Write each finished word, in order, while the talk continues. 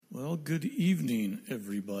Well, good evening,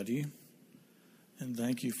 everybody, and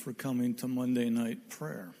thank you for coming to Monday night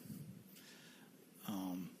prayer.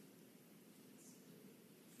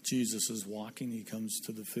 Jesus is walking. He comes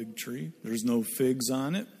to the fig tree. There's no figs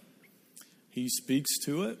on it. He speaks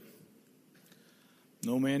to it.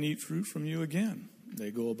 No man eat fruit from you again. They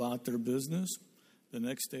go about their business. The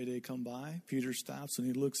next day they come by. Peter stops and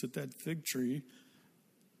he looks at that fig tree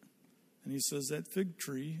and he says, that fig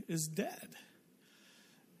tree is dead.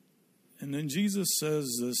 And then Jesus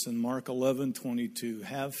says this in Mark 11:22,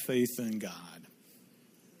 have faith in God.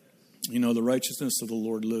 You know, the righteousness of the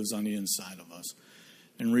Lord lives on the inside of us,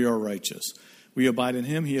 and we are righteous. We abide in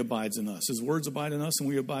him, he abides in us. His words abide in us, and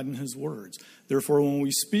we abide in his words. Therefore, when we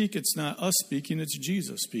speak, it's not us speaking, it's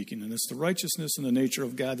Jesus speaking. And it's the righteousness and the nature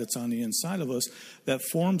of God that's on the inside of us that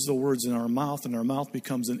forms the words in our mouth, and our mouth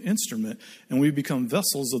becomes an instrument, and we become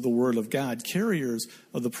vessels of the word of God, carriers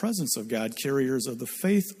of the presence of God, carriers of the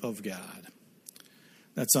faith of God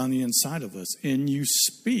that's on the inside of us. And you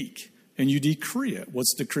speak, and you decree it.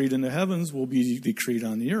 What's decreed in the heavens will be decreed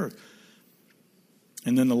on the earth.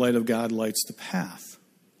 And then the light of God lights the path.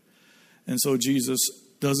 And so Jesus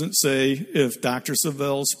doesn't say if Dr.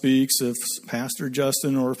 Savelle speaks, if Pastor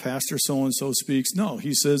Justin or Pastor so-and-so speaks. No,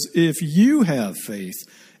 he says if you have faith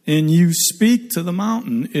and you speak to the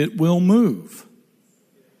mountain, it will move.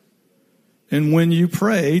 And when you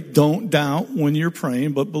pray, don't doubt when you're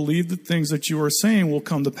praying, but believe the things that you are saying will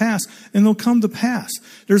come to pass, and they'll come to pass.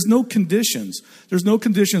 There's no conditions. There's no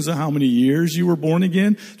conditions on how many years you were born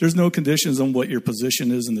again. There's no conditions on what your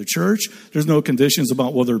position is in the church. There's no conditions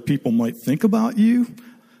about whether people might think about you.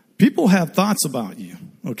 People have thoughts about you,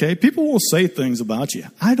 okay? People will say things about you.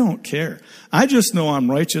 I don't care. I just know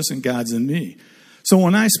I'm righteous and God's in me. So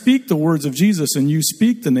when I speak the words of Jesus and you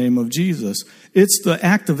speak the name of Jesus, it's the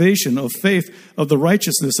activation of faith of the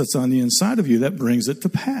righteousness that's on the inside of you that brings it to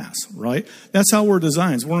pass, right? That's how we're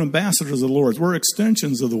designed. We're ambassadors of the Lord. We're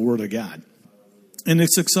extensions of the Word of God. And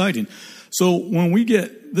it's exciting. So when we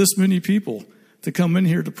get this many people to come in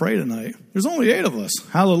here to pray tonight, there's only 8 of us.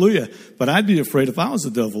 Hallelujah. But I'd be afraid if I was the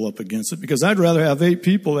devil up against it, because I'd rather have 8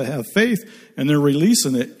 people that have faith and they're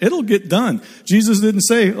releasing it. It'll get done. Jesus didn't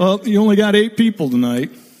say, well, you only got 8 people tonight,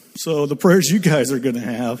 so the prayers you guys are going to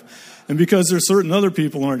have. And because there's certain other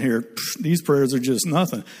people aren't here, these prayers are just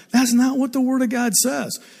nothing. That's not what the Word of God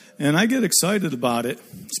says. And I get excited about it,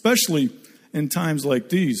 especially in times like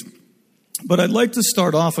these. But I'd like to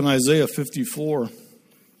start off in Isaiah 54.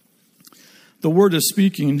 The Word is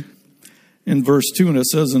speaking in verse 2, and it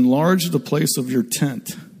says, enlarge the place of your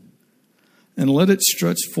tent, and let it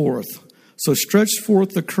stretch forth. So stretch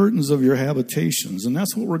forth the curtains of your habitations. And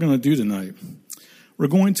that's what we're going to do tonight. We're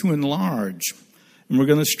going to enlarge, and we're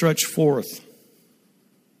going to stretch forth.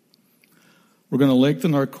 We're going to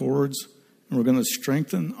lengthen our cords, and we're going to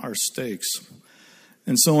strengthen our stakes.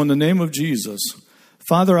 And so in the name of Jesus,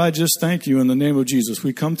 Father, I just thank you in the name of Jesus.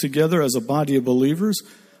 We come together as a body of believers.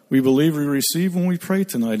 We believe we receive when we pray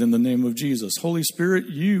tonight in the name of Jesus. Holy Spirit,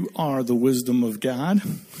 you are the wisdom of God.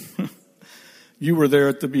 You were there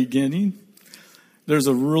at the beginning. There's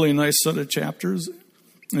a really nice set of chapters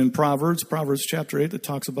in Proverbs chapter 8, that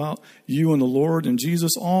talks about you and the Lord and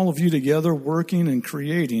Jesus, all of you together working and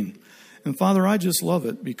creating. And Father, I just love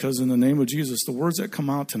it because in the name of Jesus, the words that come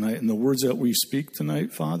out tonight and the words that we speak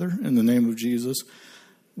tonight, Father, in the name of Jesus,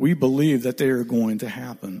 we believe that they are going to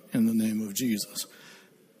happen in the name of Jesus.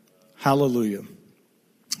 Hallelujah.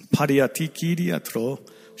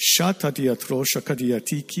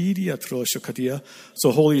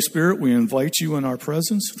 So Holy Spirit, we invite you in our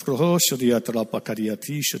presence.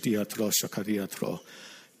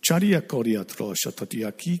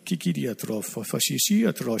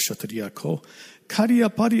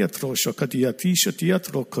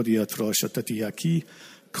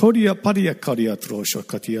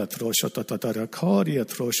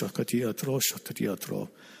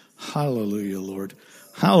 Hallelujah, Lord.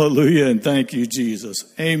 Hallelujah, and thank you, Jesus.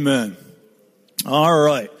 Amen. All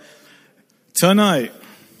right. Tonight,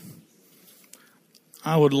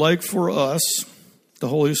 I would like for us, the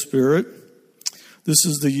Holy Spirit, this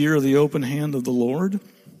is the year of the open hand of the Lord.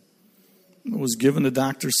 It was given to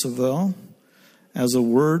Dr. Savelle as a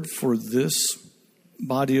word for this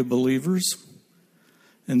body of believers.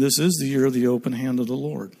 And this is the year of the open hand of the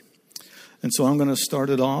Lord. And so I'm going to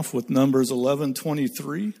start it off with Numbers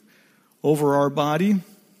 11:23 over our body,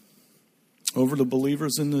 over the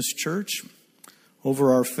believers in this church,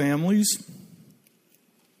 over our families.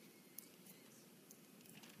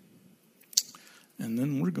 And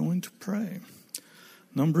then we're going to pray.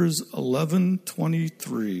 Numbers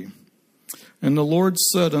 11:23. And the Lord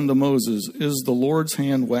said unto Moses, is the Lord's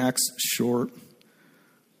hand waxed short?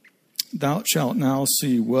 thou shalt now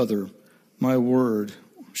see whether my word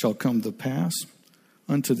shall come to pass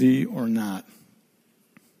unto thee or not.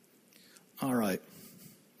 All right.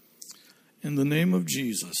 In the name of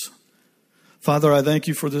Jesus. Father, I thank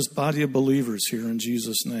you for this body of believers here in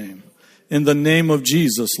Jesus' name. In the name of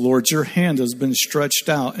Jesus, Lord, your hand has been stretched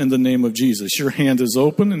out in the name of Jesus. Your hand is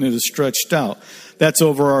open and it is stretched out. That's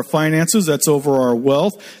over our finances. That's over our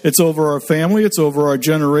wealth. It's over our family. It's over our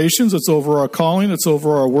generations. It's over our calling. It's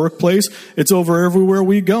over our workplace. It's over everywhere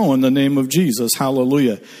we go in the name of Jesus.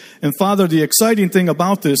 Hallelujah. And Father, the exciting thing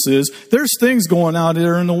about this is there's things going on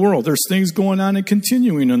there in the world. There's things going on and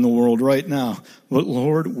continuing in the world right now. But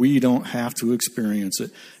Lord, we don't have to experience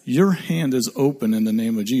it. Your hand is open in the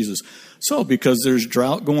name of Jesus. So because there's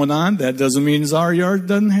drought going on, that doesn't mean our yard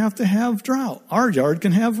doesn't have to have drought. Our yard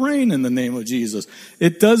can have rain in the name of Jesus.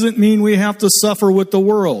 It doesn't mean we have to suffer with the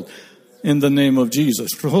world in the name of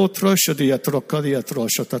Jesus.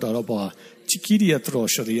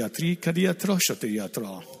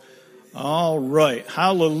 All right.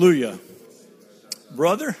 Hallelujah.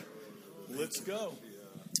 Brother, let's go.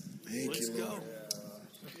 Thank you, Lord.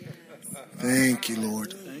 Thank you,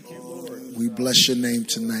 Lord. We bless your name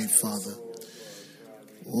tonight, Father.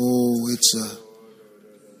 Oh, it's a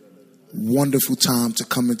wonderful time to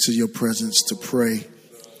come into your presence to pray.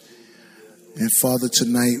 And Father,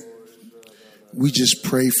 tonight, we just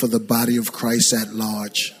pray for the body of Christ at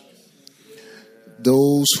large.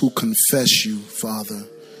 Those who confess you, Father.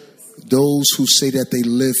 Those who say that they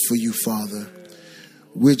live for you, Father.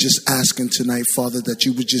 We're just asking tonight, Father, that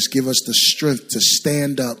you would just give us the strength to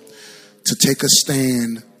stand up, to take a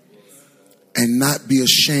stand, and not be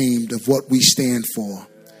ashamed of what we stand for.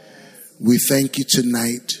 We thank you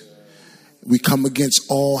tonight. We come against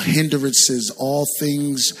all hindrances, all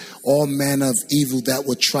things, all manner of evil that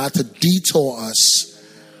would try to detour us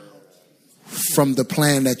from the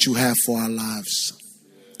plan that you have for our lives.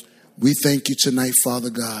 We thank you tonight, Father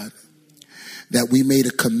God, that we made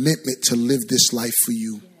a commitment to live this life for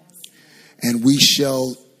you. And we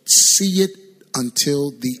shall see it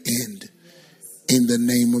until the end. In the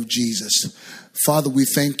name of Jesus. Father, we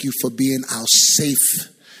thank you for being our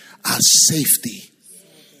safety.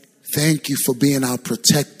 Thank you for being our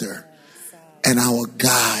protector and our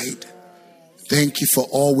guide. Thank you for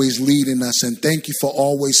always leading us, and thank you for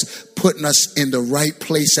always putting us in the right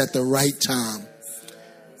place at the right time.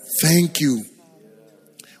 Thank you.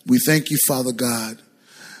 We thank you, Father God.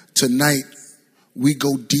 Tonight, we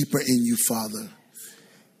go deeper in you, Father.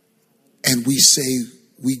 And we say,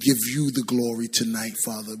 we give you the glory tonight,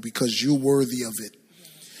 Father, because you're worthy of it.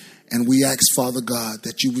 And we ask, Father God,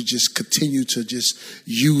 that you would just continue to just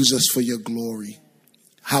use us for your glory,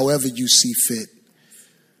 however you see fit.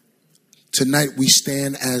 Tonight we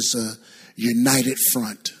stand as a united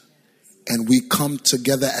front, and we come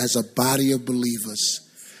together as a body of believers,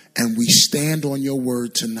 and we stand on your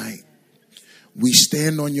word tonight. We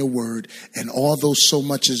stand on your word, and although so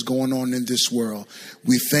much is going on in this world,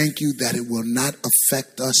 we thank you that it will not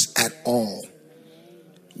affect us at all.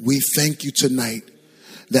 We thank you tonight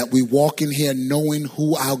that we walk in here knowing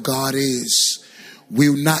who our God is.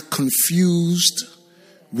 We're not confused.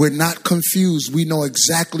 We're not confused. We know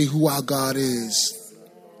exactly who our God is.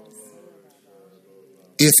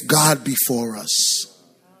 If God be for us,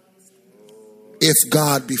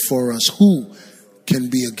 who can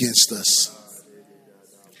be against us?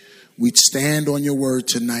 We stand on your word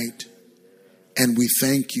tonight, and we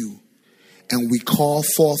thank you, and we call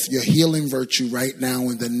forth your healing virtue right now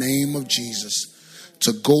in the name of Jesus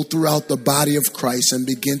to go throughout the body of Christ and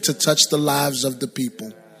begin to touch the lives of the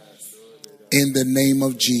people. In the name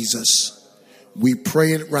of Jesus, we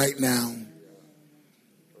pray it right now.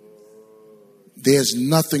 There's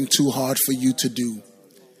nothing too hard for you to do.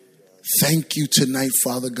 Thank you tonight,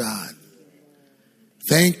 Father God.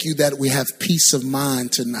 Thank you that we have peace of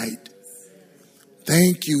mind tonight.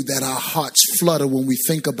 Thank you that our hearts flutter when we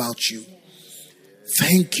think about you.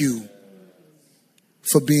 Thank you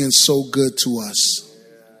for being so good to us.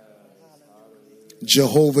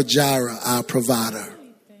 Jehovah Jireh, our provider.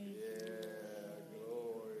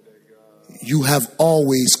 You have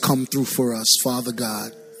always come through for us, Father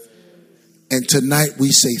God. And tonight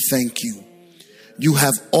we say thank you. You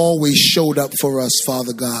have always showed up for us,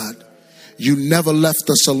 Father God. You never left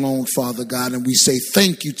us alone, Father God. And we say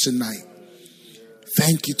thank you tonight.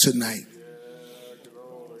 Thank you tonight.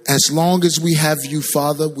 As long as we have you,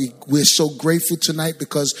 Father, we're so grateful tonight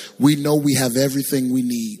because we know we have everything we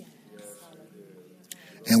need.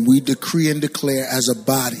 And we decree and declare as a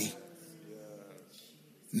body,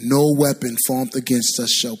 no weapon formed against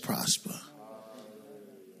us shall prosper.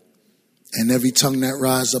 And every tongue that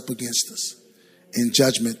rise up against us In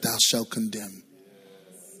judgment thou shalt condemn.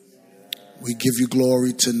 We give you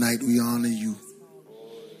glory tonight. We honor you.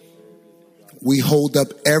 We hold up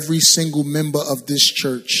every single member of this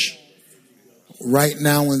church right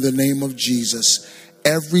now in the name of Jesus.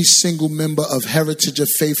 Every single member of Heritage of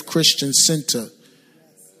Faith Christian Center.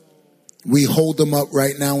 We hold them up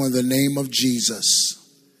right now in the name of Jesus.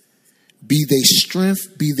 Be their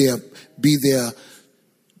strength, be their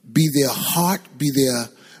heart, be their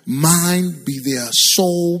mind, be their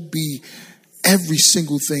soul, be every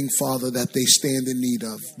single thing, Father, that they stand in need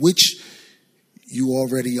of, which you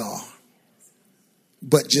already are.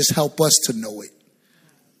 But just help us to know it.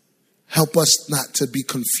 Help us not to be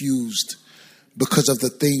confused because of the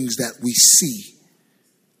things that we see.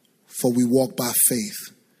 For we walk by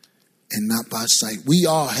faith and not by sight. We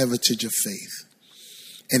are Heritage of Faith.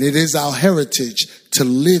 And it is our heritage to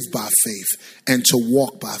live by faith and to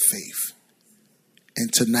walk by faith.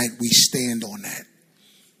 And tonight we stand on that.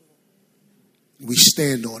 We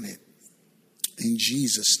stand on it. In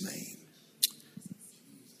Jesus' name.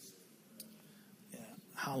 Yeah.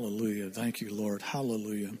 Hallelujah. Thank you, Lord.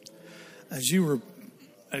 Hallelujah. As you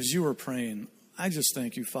were praying, I just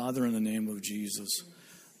thank you, Father, in the name of Jesus,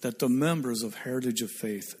 that the members of Heritage of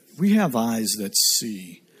Faith, we have eyes that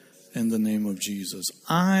see in the name of Jesus.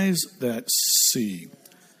 Eyes that see.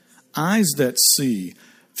 Eyes that see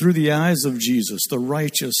through the eyes of Jesus, the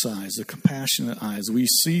righteous eyes, the compassionate eyes. We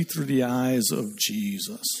see through the eyes of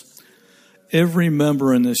Jesus. Every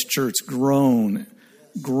member in this church growing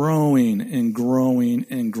and growing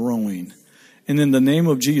and growing. And in the name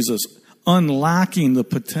of Jesus, unlocking the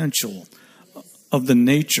potential of the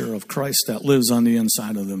nature of Christ that lives on the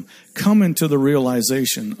inside of them. Come into the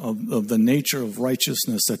realization of the nature of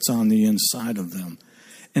righteousness that's on the inside of them.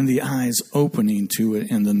 And the eyes opening to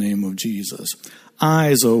it in the name of Jesus.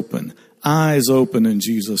 Eyes open in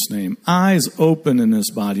Jesus' name. Eyes open in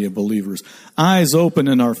this body of believers. Eyes open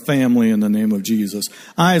in our family in the name of Jesus.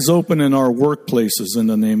 Eyes open in our workplaces in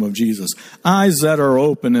the name of Jesus. Eyes that are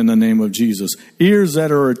open in the name of Jesus. Ears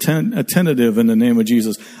that are attentive in the name of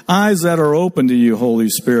Jesus. Eyes that are open to you, Holy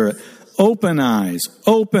Spirit. Open eyes,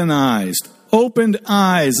 opened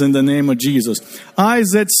eyes in the name of Jesus. Eyes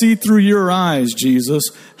that see through your eyes, Jesus.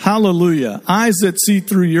 Hallelujah. Eyes that see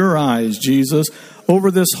through your eyes, Jesus.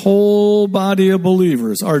 Over this whole body of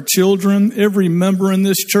believers, our children, every member in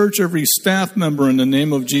this church, every staff member in the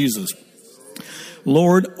name of Jesus.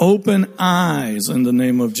 Lord, open eyes in the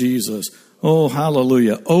name of Jesus. Oh,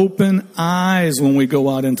 hallelujah. Open eyes when we go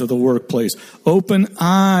out into the workplace. Open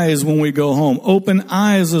eyes when we go home. Open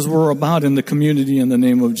eyes as we're about in the community in the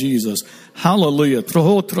name of Jesus. Hallelujah.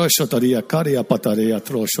 Boldness to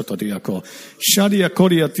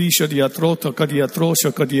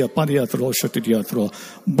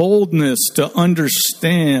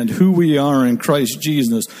understand who we are in Christ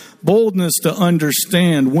Jesus. Boldness to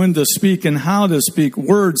understand when to speak and how to speak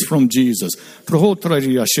words from Jesus.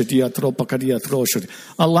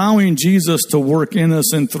 Allowing Jesus to work in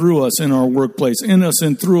us and through us in our workplace, in us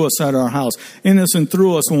and through us at our house, in us and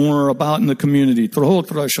through us when we're about in the community.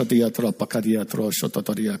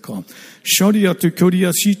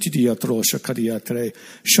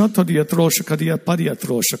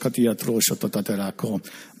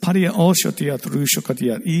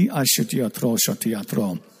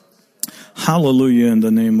 Hallelujah in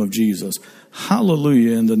the name of Jesus.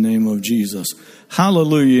 Hallelujah in the name of Jesus.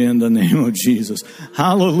 Hallelujah in the name of Jesus.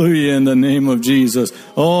 Hallelujah in the name of Jesus.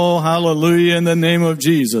 Oh, hallelujah in the name of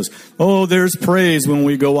Jesus. Oh, there's praise when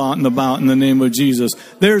we go out and about in the name of Jesus.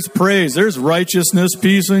 There's praise. There's righteousness,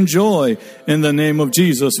 peace, and joy in the name of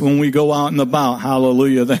Jesus when we go out and about.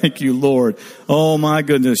 Hallelujah. Thank you, Lord. Oh, my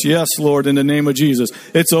goodness. Yes, Lord, in the name of Jesus.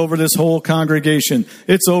 It's over this whole congregation.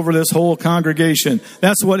 It's over this whole congregation.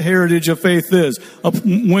 That's what Heritage of Faith is.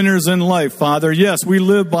 Winners in life, Father. Yes, we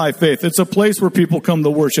live by faith. It's a place where people come to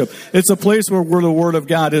worship. It's a place where the Word of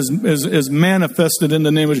God is manifested in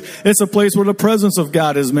the name of Jesus. It's a place where the presence of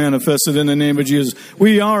God is manifested in the name of Jesus.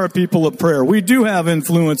 We are a people of prayer. We do have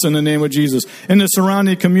influence in the name of Jesus, in the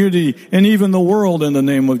surrounding community, and even the world in the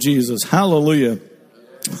name of Jesus. Hallelujah.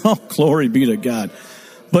 Oh, glory be to God.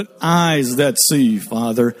 But eyes that see,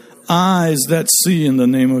 Father. Eyes that see in the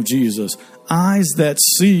name of Jesus. Eyes that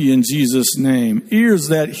see in Jesus' name. Ears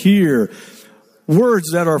that hear. Words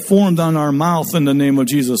that are formed on our mouth in the name of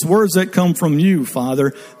Jesus. Words that come from you,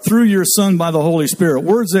 Father, through your Son by the Holy Spirit.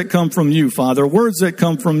 Words that come from you, Father. Words that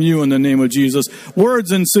come from you in the name of Jesus.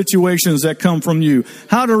 Words and situations that come from you.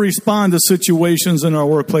 How to respond to situations in our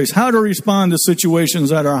workplace. How to respond to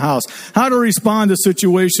situations at our house. How to respond to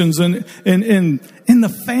situations in in the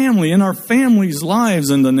family, in our families' lives,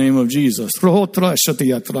 in the name of Jesus.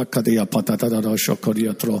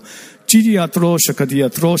 Chidiatro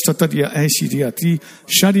shakadiatro shatadia eshidiati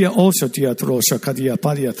shadia oshatiatro shakadia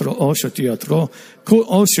padiatro oshatiatro ko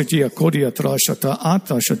oshatia kodiatro shata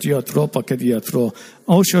ata shatiatro pakadiatro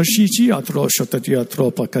oshashichiatro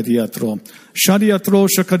shatadiatro pakadiatro shadiatro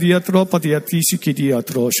shakadiatro padiati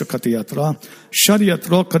sikidiatro shakadiatra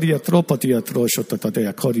shadiatro kadiatro padiatro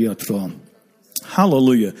shatadia kodiatro.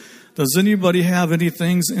 Hallelujah. Does anybody have any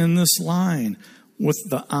things in this line with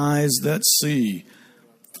the eyes that see?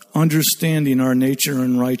 Understanding our nature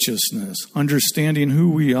and righteousness, understanding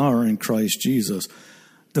who we are in Christ Jesus,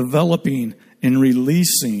 developing and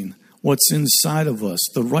releasing what's inside of us,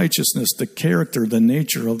 the righteousness, the character, the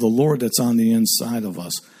nature of the Lord that's on the inside of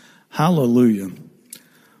us. Hallelujah.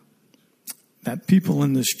 That people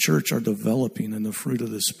in this church are developing in the fruit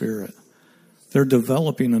of the Spirit. They're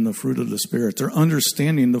developing in the fruit of the Spirit. They're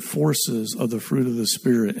understanding the forces of the fruit of the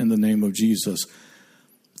Spirit in the name of Jesus.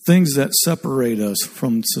 Things that separate us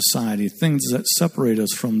from society, things that separate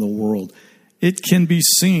us from the world. It can be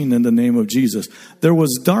seen in the name of Jesus. There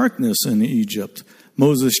was darkness in Egypt.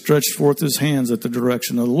 Moses stretched forth his hands at the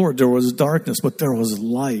direction of the Lord. There was darkness, but there was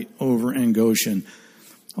light over in Goshen.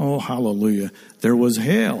 Oh, hallelujah. There was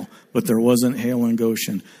hail, but there wasn't hail in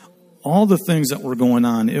Goshen. All the things that were going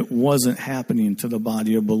on, it wasn't happening to the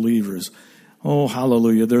body of believers. Oh,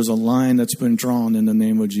 hallelujah. There's a line that's been drawn in the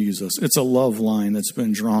name of Jesus. It's a love line that's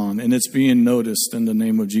been drawn, and it's being noticed in the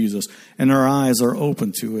name of Jesus. And our eyes are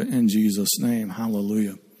open to it in Jesus' name.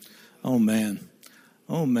 Hallelujah. Oh, man.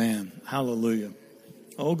 Oh, man. Hallelujah.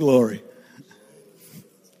 Oh, glory.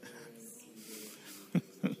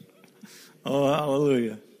 Oh,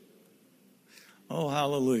 hallelujah. Oh,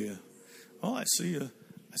 hallelujah. Oh, I see you.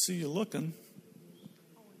 I see you looking.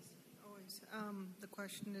 Always. The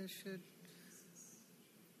question is,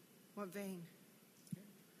 what vein?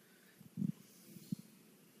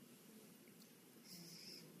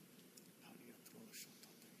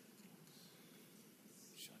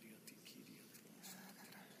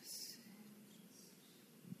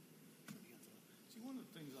 See, one of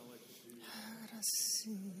the things I like to do.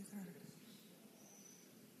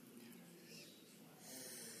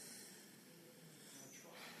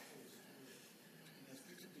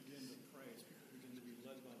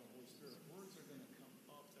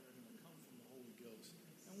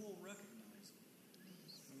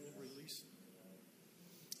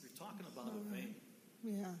 Talking about a vein.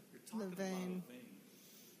 Yeah, the vein.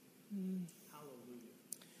 Hallelujah.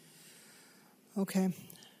 Okay.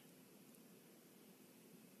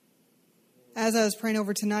 As I was praying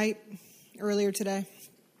over earlier today,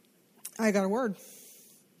 I got a word.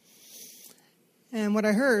 And what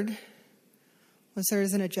I heard was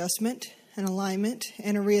there's an adjustment, an alignment,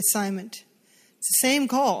 and a reassignment. It's the same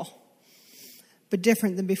call, but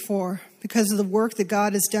different than before because of the work that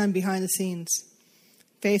God has done behind the scenes.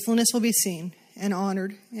 Faithfulness will be seen and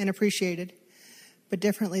honored and appreciated, but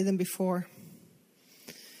differently than before.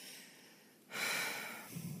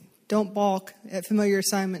 Don't balk at familiar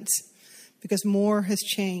assignments because more has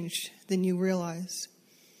changed than you realize.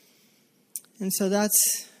 And so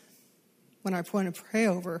that's what I want to pray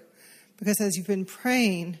over, because as you've been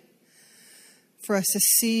praying for us to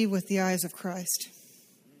see with the eyes of Christ,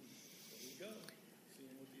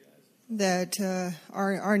 that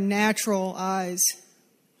our natural eyes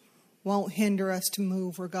won't hinder us to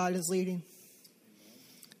move where God is leading.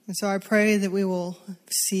 And so I pray that we will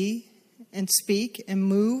see and speak and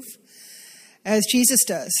move as Jesus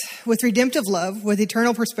does, with redemptive love, with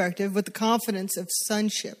eternal perspective, with the confidence of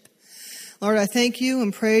sonship. Lord, I thank you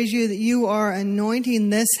and praise you that you are anointing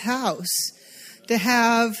this house to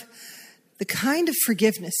have the kind of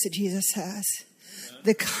forgiveness that Jesus has,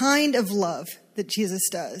 the kind of love that Jesus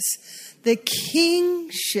does, the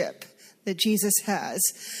kingship that Jesus has,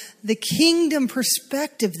 the kingdom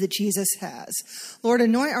perspective that Jesus has. Lord,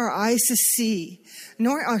 anoint our eyes to see,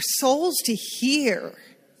 anoint our souls to hear,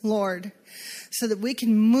 Lord, so that we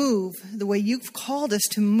can move the way you've called us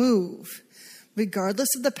to move, regardless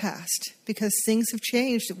of the past, because things have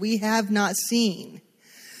changed that we have not seen.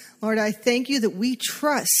 Lord, I thank you that we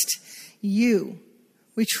trust you.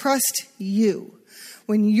 We trust you.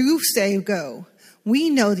 When you say go,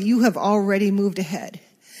 we know that you have already moved ahead.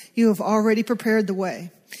 You have already prepared the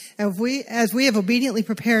way. As we have obediently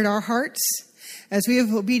prepared our hearts, as we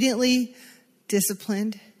have obediently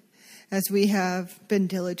disciplined, as we have been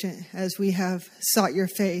diligent, as we have sought your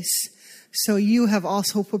face, so you have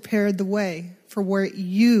also prepared the way for where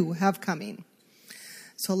you have coming.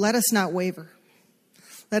 So let us not waver.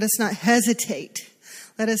 Let us not hesitate.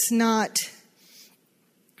 Let us not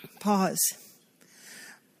pause.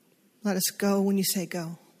 Let us go when you say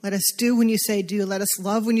go. Let us do when you say do. Let us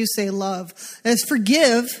love when you say love. Let us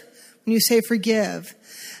forgive when you say forgive.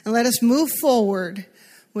 And let us move forward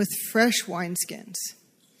with fresh wineskins.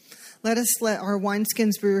 Let our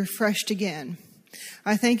wineskins be refreshed again.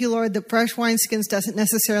 I thank you, Lord, that fresh wineskins doesn't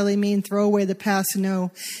necessarily mean throw away the past. No,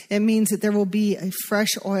 it means that there will be a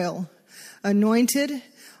fresh oil anointed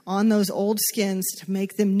on those old skins to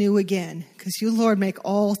make them new again. Because you, Lord, make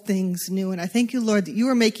all things new. And I thank you, Lord, that you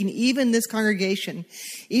are making even this congregation,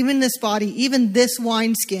 even this body, even this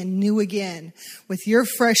wineskin new again with your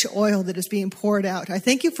fresh oil that is being poured out. I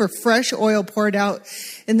thank you for fresh oil poured out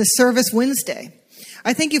in the service Wednesday.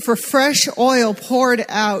 I thank you for fresh oil poured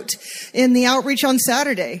out in the outreach on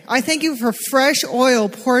Saturday. I thank you for fresh oil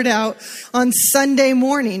poured out on Sunday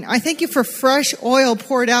morning. I thank you for fresh oil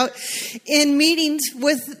poured out in meetings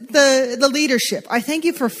with the leadership. I thank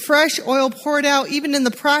you for fresh oil poured out even in the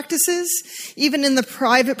practices, even in the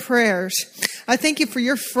private prayers. I thank you for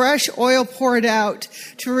your fresh oil poured out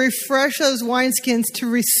to refresh those wineskins to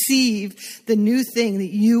receive the new thing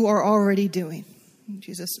that you are already doing. In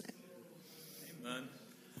Jesus' name.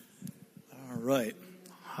 All right.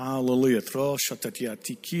 Hallelujah. Tro shatatia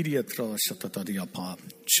tikiria tro shatataria pa.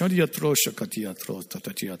 Shadia tro shakatia tro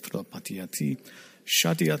tatatia tro patiati.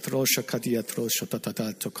 Shadia tro shakatia tro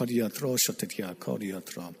shatatata tokadia tro shatatia kodia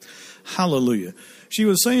tro. Hallelujah. She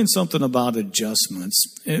was saying something about adjustments.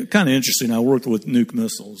 Kind of interesting. I worked with nuke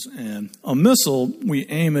missiles, and a missile, we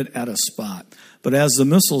aim it at a spot. But as the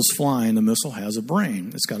missile's flying, the missile has a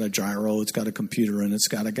brain. It's got a gyro, it's got a computer, and it's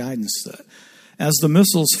got a guidance set. As the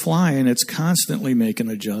missile's flying, it's constantly making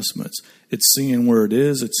adjustments. It's seeing where it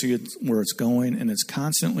is, it's seeing where it's going, and it's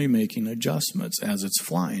constantly making adjustments as it's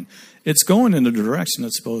flying. It's going in the direction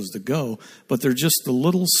it's supposed to go, but they're just the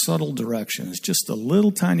little subtle directions. Just a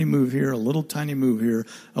little tiny move here, a little tiny move here,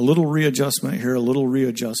 a little readjustment here, a little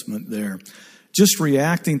readjustment there. Just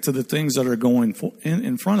reacting to the things that are going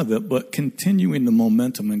in front of it, but continuing the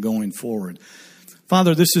momentum and going forward.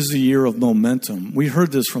 Father, this is a year of momentum. We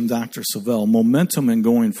heard this from Dr. Savelle, momentum and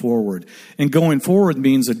going forward. And going forward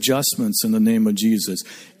means adjustments in the name of Jesus.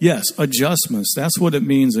 Yes, adjustments. That's what it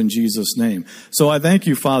means in Jesus' name. So I thank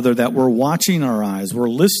you, Father, that we're watching our eyes. We're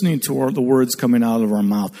listening to the words coming out of our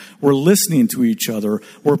mouth. We're listening to each other.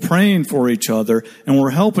 We're praying for each other, and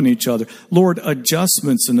we're helping each other. Lord,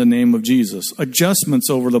 adjustments in the name of Jesus. Adjustments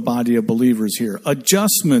over the body of believers here.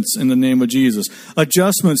 Adjustments in the name of Jesus.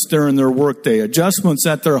 Adjustments during their workday. Adjustments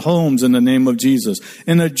at their homes in the name of Jesus.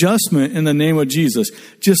 An adjustment in the name of Jesus.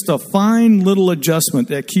 Just a fine little adjustment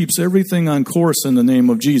that keeps everything on course in the name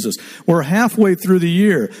of Jesus. We're halfway through the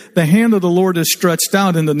year. The hand of the Lord is stretched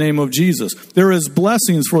out in the name of Jesus. There is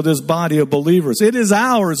blessings for this body of believers. It is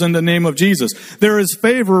ours in the name of Jesus. There is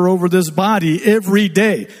favor over this body every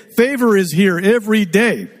day. Favor is here every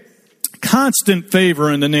day. Constant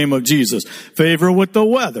favor in the name of Jesus. Favor with the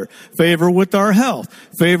weather. Favor with our health.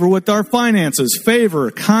 Favor with our finances.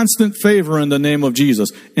 Favor, constant favor in the name of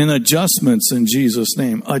Jesus. And adjustments in Jesus'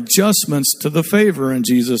 name. Adjustments to the favor in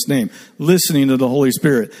Jesus' name. Listening to the Holy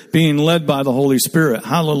Spirit. Being led by the Holy Spirit.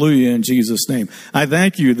 Hallelujah in Jesus' name. I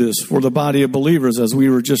thank you this for the body of believers as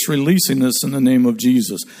we were just releasing this in the name of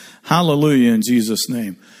Jesus. Hallelujah in Jesus'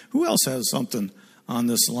 name. Who else has something on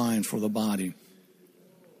this line for the body?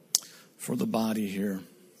 For the body here.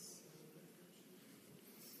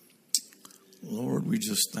 Lord, we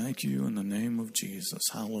just thank you in the name of Jesus.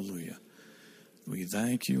 Hallelujah. We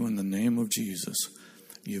thank you in the name of Jesus.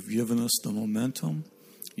 You've given us the momentum.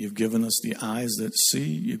 You've given us the eyes that see.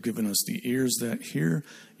 You've given us the ears that hear.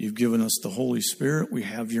 You've given us the Holy Spirit. We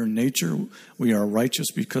have your nature. We are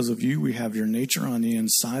righteous because of you. We have your nature on the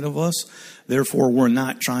inside of us. Therefore, we're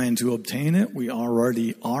not trying to obtain it. We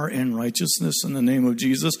already are in righteousness in the name of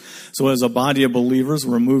Jesus. So as a body of believers,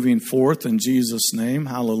 we're moving forth in Jesus' name.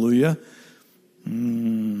 Hallelujah.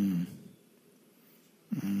 You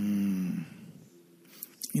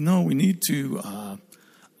know, we need to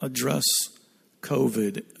address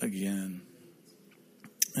COVID again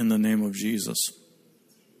in the name of Jesus.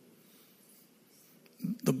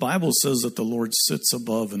 The Bible says that the Lord sits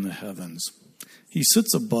above in the heavens. He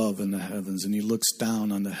sits above in the heavens and he looks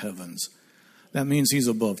down on the heavens. That means he's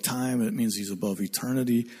above time. It means he's above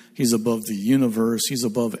eternity. He's above the universe. He's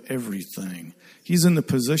above everything. He's in the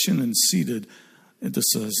position and seated as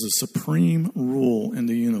the supreme rule in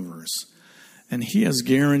the universe. And he has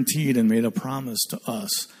guaranteed and made a promise to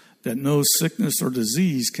us that no sickness or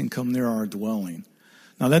disease can come near our dwelling.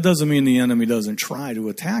 Now, that doesn't mean the enemy doesn't try to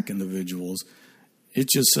attack individuals. It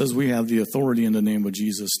just says we have the authority in the name of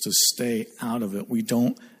Jesus to stay out of it. We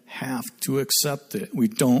don't have to accept it. We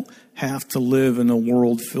don't have to live in a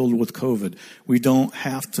world filled with COVID. We don't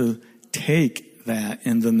have to take that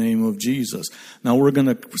in the name of Jesus. Now we're going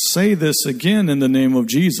to say this again in the name of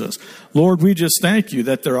Jesus. Lord, we just thank you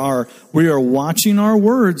that we are watching our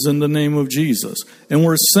words in the name of Jesus, and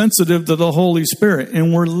we're sensitive to the Holy Spirit,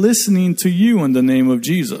 and we're listening to you in the name of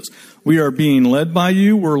Jesus. We are being led by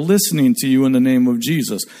you. We're listening to you in the name of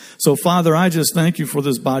Jesus. So, Father, I just thank you for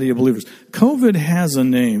this body of believers. COVID has a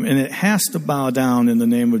name, and it has to bow down in the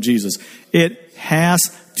name of Jesus. It has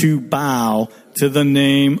to bow to the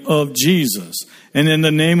name of Jesus. And in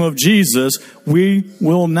the name of Jesus, we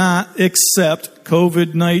will not accept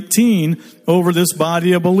COVID-19 over this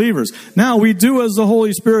body of believers. Now, we do as the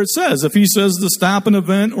Holy Spirit says. If he says to stop an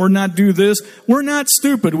event or not do this, we're not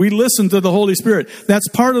stupid. We listen to the Holy Spirit. That's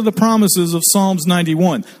part of the promises of Psalms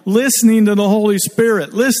 91. Listening to the Holy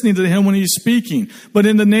Spirit, listening to him when he's speaking. But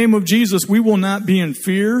in the name of Jesus, we will not be in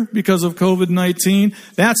fear because of COVID-19.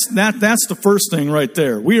 That's the first thing right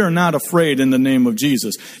there. We are not afraid in the name of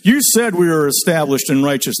Jesus. You said we were established in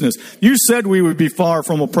righteousness. You said we would be far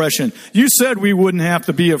from oppression. You said we wouldn't have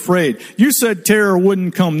to be afraid. You said terror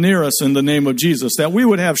wouldn't come near us in the name of Jesus, that we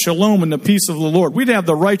would have shalom and the peace of the Lord. We'd have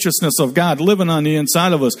the righteousness of God living on the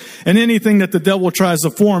inside of us. And anything that the devil tries to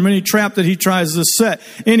form, any trap that he tries to set,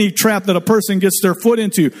 any trap that a person gets their foot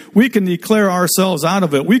into, we can declare ourselves out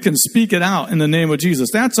of it. We can speak it out in the name of Jesus.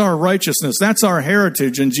 That's our righteousness. That's our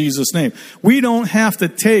heritage in Jesus' name. We don't have to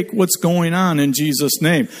take what's going on in Jesus'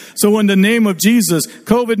 name. So in the name of Jesus,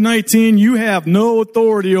 COVID-19, you have no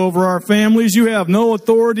authority over our families. You have no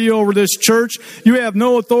authority over this church. You have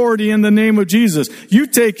no authority in the name of Jesus. You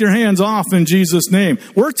take your hands off in Jesus' name.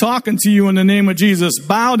 We're talking to you in the name of Jesus.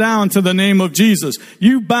 Bow down to the name of Jesus.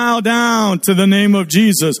 You bow down to the name of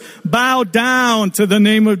Jesus. Bow down to the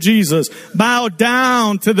name of Jesus. Bow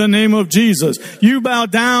down to the name of Jesus. You bow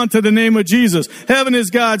down to the name of Jesus. Heaven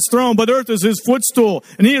is God's throne, but earth is his footstool,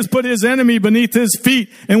 and he has put his enemy beneath his feet,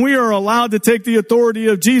 and we are allowed to take the authority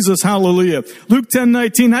of Jesus. Hallelujah. Luke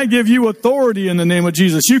 10:19, I give you authority in the name of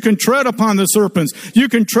Jesus. You can tread upon the serpents. You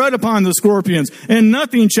can tread upon the scorpions, and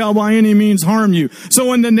nothing shall by any means harm you.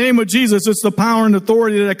 So in the name of Jesus, it's the power and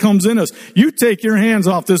authority that comes in us. You take your hands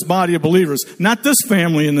off this body of believers, not this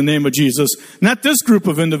family in the name of Jesus, not this group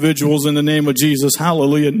of individuals in the name of Jesus.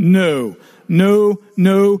 Hallelujah. No, no,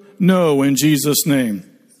 no, no, in Jesus' name.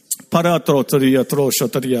 Paratro toriatro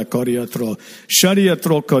shataria coriatro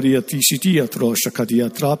shariatro coriati shitiatro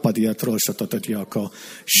shakadiatra padiatro shatatatiako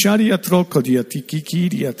shariatro coriati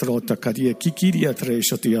kikiriatro takadia kikiriatre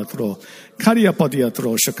shatiatro karia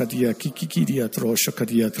padiatro shakadia kikiriatro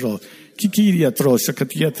shakadiatro kikiriatro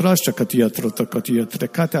shakatiatra shakatiatro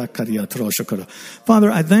takatiatra kata kariatro shakara. Father,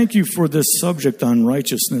 I thank you for this subject on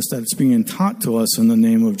righteousness that's being taught to us in the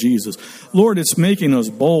name of Jesus. Lord, it's making us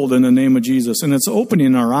bold in the name of Jesus, and it's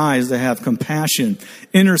opening our eyes to have compassion,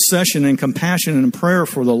 intercession and compassion and prayer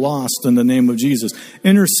for the lost in the name of Jesus.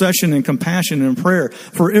 Intercession and compassion and prayer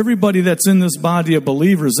for everybody that's in this body of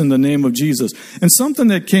believers in the name of Jesus. And something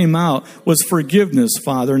that came out was forgiveness,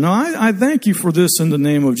 Father. Now, I thank you for this in the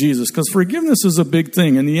name of Jesus, because forgiveness is a big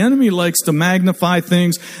thing, and the enemy likes to magnify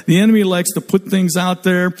things. The enemy likes to put things out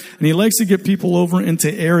there, and he likes to get people over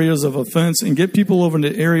into areas of offense and get people over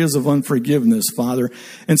into areas of unforgiveness, Father.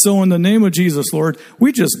 And so in the name of Jesus, Lord,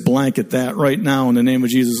 we just blanket that right now in the name of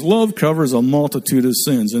Jesus. Love covers a multitude of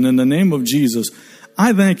sins, and in the name of Jesus,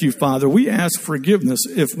 I thank you, Father. We ask forgiveness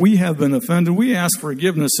if we have been offended. We ask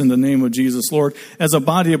forgiveness in the name of Jesus, Lord, as a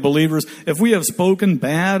body of believers. If we have spoken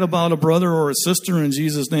bad about a brother or a sister in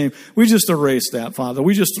Jesus' name, we just erase that, Father.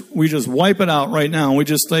 We just wipe it out right now. We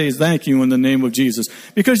just say thank you in the name of Jesus.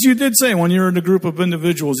 Because you did say when you're in a group of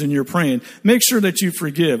individuals and you're praying, make sure that you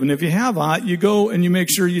forgive. And if you have aught, you go and you make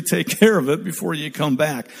sure you take care of it before you come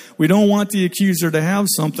back. We don't want the accuser to have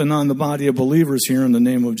something on the body of believers here in the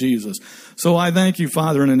name of Jesus. So I thank you,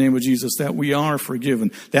 Father, in the name of Jesus, that we are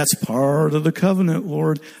forgiven. That's part of the covenant,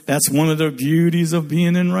 Lord. That's one of the beauties of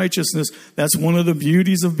being in righteousness. That's one of the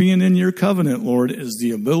beauties of being in your covenant, Lord, is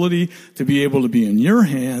the ability to be able to be in your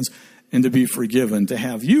hands and to be forgiven, to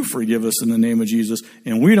have you forgive us in the name of Jesus.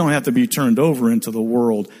 And we don't have to be turned over into the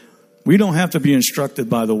world. We don't have to be instructed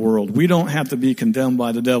by the world. We don't have to be condemned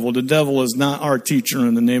by the devil. The devil is not our teacher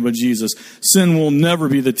in the name of Jesus. Sin will never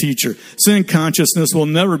be the teacher. Sin consciousness will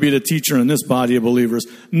never be the teacher in this body of believers.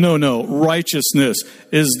 No. Righteousness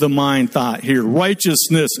is the mind thought here.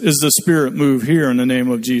 Righteousness is the spirit move here in the name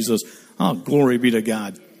of Jesus. Oh, glory be to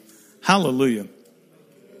God. Hallelujah.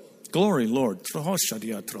 Glory, Lord.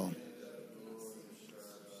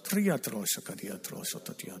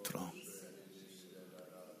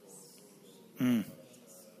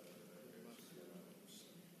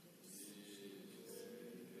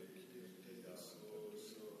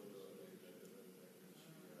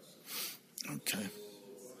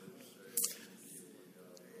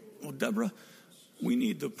 Deborah, we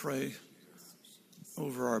need to pray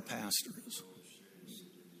over our pastors.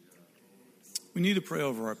 We need to pray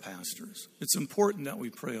over our pastors. It's important that we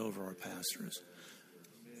pray over our pastors.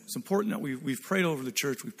 It's important that we've prayed over the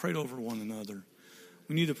church. We've prayed over one another.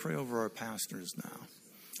 We need to pray over our pastors now.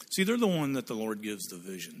 See, they're the one that the Lord gives the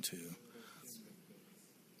vision to.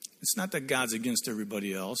 It's not that God's against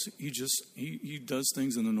everybody else. He does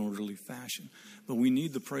things in an orderly fashion. But we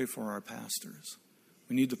need to pray for our pastors.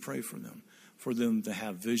 We need to pray for them to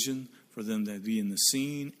have vision, for them to be in the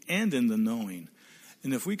seeing and in the knowing.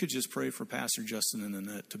 And if we could just pray for Pastor Justin and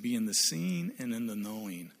Annette to be in the seeing and in the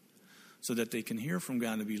knowing, so that they can hear from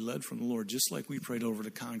God and be led from the Lord, just like we prayed over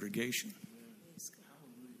the congregation.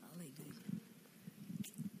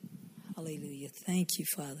 Hallelujah. Thank you,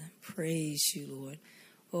 Father. Praise you, Lord.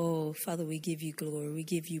 Oh, Father, we give you glory. We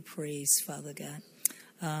give you praise, Father God.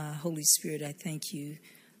 Holy Spirit, I thank you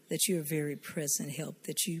that you are very present help,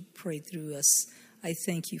 that you pray through us. I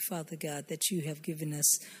thank you, Father God, that you have given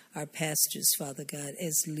us our pastors, Father God,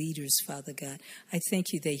 as leaders, Father God. I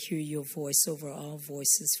thank you they hear your voice over all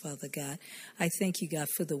voices, Father God. I thank you, God,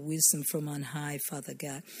 for the wisdom from on high, Father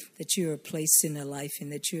God, that you are placed in their life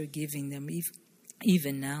and that you are giving them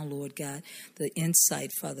even now, Lord God, the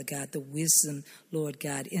insight, Father God, the wisdom, Lord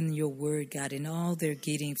God, in your word, God, in all they're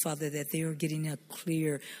getting, Father, that they are getting a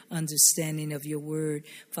clear understanding of your word,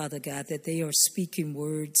 Father God, that they are speaking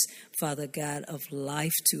words, Father God, of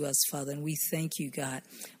life to us, Father. And we thank you, God.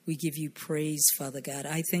 We give you praise, Father God.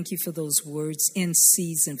 I thank you for those words in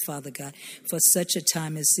season, Father God. For such a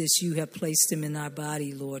time as this, you have placed them in our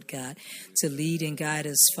body, Lord God, to lead and guide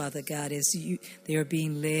us, Father God, as they are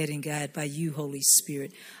being led and guided by you, Holy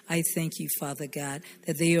Spirit. I thank you, Father God,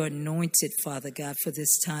 that they are anointed, Father God, for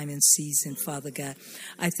this time and season, Father God.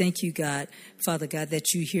 I thank you, God, Father God,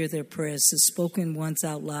 that you hear their prayers, the spoken ones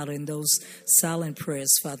out loud and those silent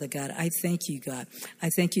prayers, Father God. I thank you, God. I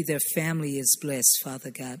thank you their family is blessed, Father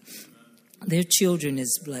God. Their children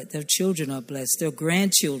is blessed. Their children are blessed. Their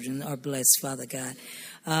grandchildren are blessed, Father God.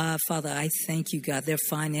 Father, I thank you, God. Their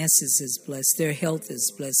finances is blessed. Their health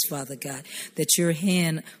is blessed, Father God. That your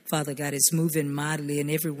hand, Father God, is moving mightily in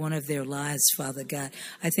every one of their lives, Father God.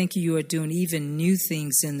 I thank you are doing even new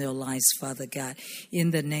things in their lives, Father God,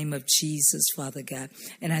 in the name of Jesus, Father God.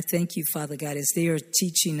 And I thank you, Father God, as they are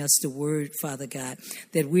teaching us the word, Father God,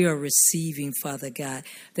 that we are receiving, Father God,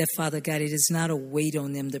 that, Father God, it is not a weight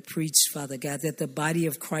on them to preach, Father God, that the body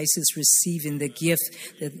of Christ is receiving the gift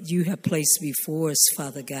that you have placed before us,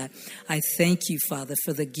 Father God. I thank you, Father,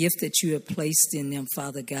 for the gift that you have placed in them,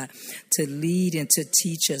 Father God, to lead and to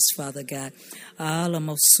teach us, Father God.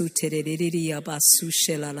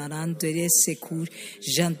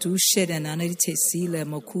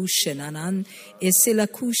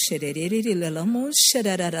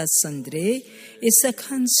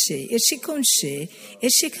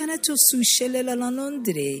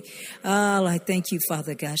 I thank you,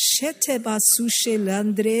 Father God.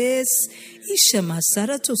 Isha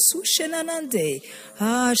masarato sushenanande.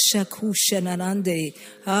 Shakushananande.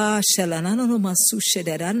 Shalanano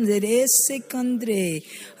masushenanande sekandre.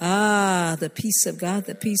 The peace of God,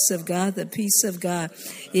 the peace of God, the peace of God.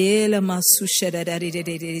 Ela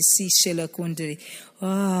masushenanade si shelakundre.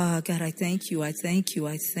 God, I thank you, I thank you,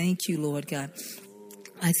 I thank you, Lord God.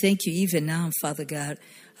 I thank you even now, Father God.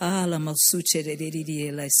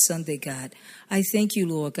 Sunday, God. I thank you,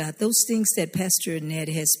 Lord God. Those things that Pastor Annette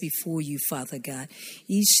has before you, Father God.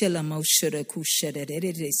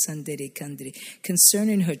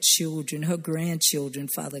 Concerning her children, her grandchildren,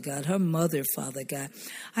 Father God, her mother, Father God.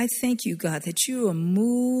 I thank you, God, that you are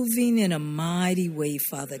moving in a mighty way,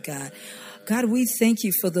 Father God. God, we thank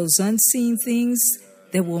you for those unseen things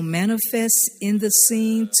that will manifest in the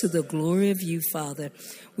seen to the glory of you, Father.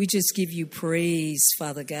 We just give you praise,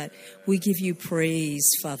 Father God. We give you praise,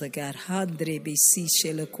 Father God. And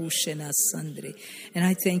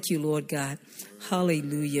I thank you, Lord God.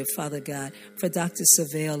 Hallelujah, Father God, for Dr.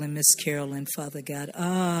 Savelle and Miss Carolyn, Father God.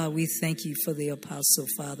 We thank you for the apostle,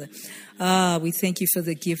 Father. We thank you for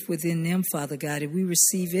the gift within them, Father God, and we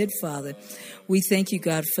receive it, Father. We thank you,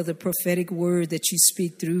 God, for the prophetic word that you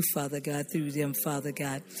speak through, Father God, through them, Father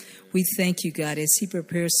God. We thank you, God, as he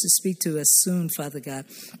prepares to speak to us soon, Father God.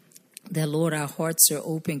 That, Lord, our hearts are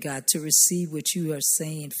open, God, to receive what you are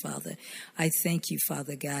saying, Father. I thank you,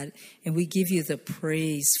 Father God, and we give you the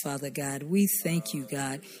praise, Father God. We thank you,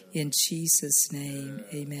 God, in Jesus' name.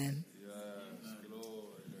 Amen.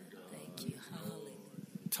 Thank you.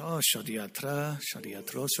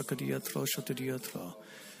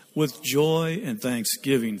 With joy and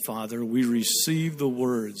thanksgiving, Father, we receive the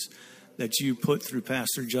words that you put through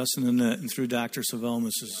Pastor Justin Annette and through Dr. Savelle and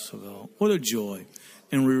Mrs. Savelle. What a joy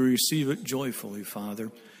and we receive it joyfully,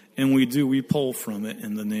 Father. And we pull from it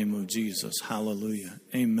in the name of Jesus. Hallelujah.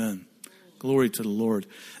 Amen. Glory to the Lord.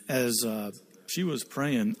 As she was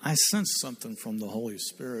praying, I sensed something from the Holy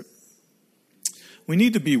Spirit. We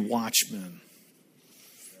need to be watchmen,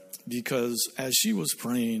 because as she was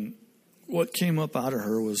praying, what came up out of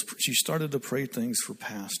her was she started to pray things for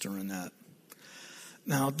Pastor Annette.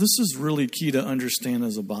 Now, this is really key to understand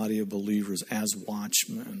as a body of believers, as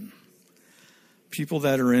watchmen, people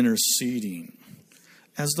that are interceding.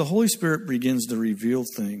 As the Holy Spirit begins to reveal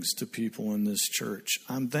things to people in this church,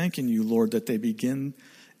 I'm thanking you, Lord, that they begin,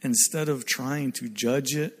 instead of trying to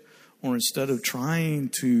judge it or instead of trying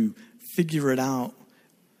to figure it out,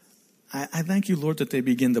 I thank you, Lord, that they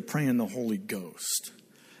begin to pray in the Holy Ghost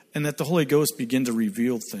and that the Holy Ghost begin to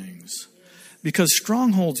reveal things. Because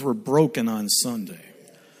strongholds were broken on Sunday.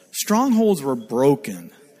 Strongholds were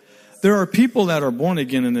broken. There are people that are born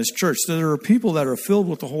again in this church. There are people that are filled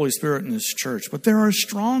with the Holy Spirit in this church. But there are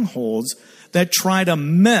strongholds that try to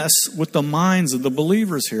mess with the minds of the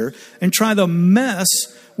believers here and try to mess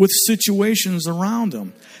with situations around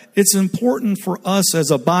them. It's important for us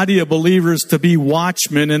as a body of believers to be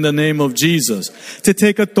watchmen in the name of Jesus, to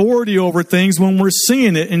take authority over things when we're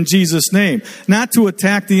seeing it in Jesus' name, not to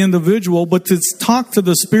attack the individual, but to talk to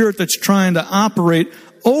the spirit that's trying to operate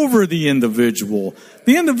over the individual.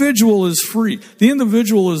 The individual is free. The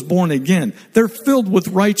individual is born again. They're filled with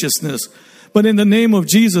righteousness. But in the name of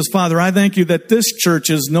Jesus, Father, I thank you that this church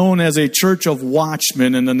is known as a church of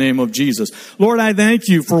watchmen in the name of Jesus. Lord, I thank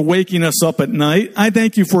you for waking us up at night. I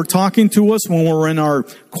thank you for talking to us when we're in our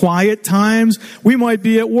quiet times. We might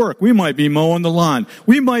be at work. We might be mowing the lawn.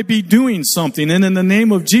 We might be doing something. And in the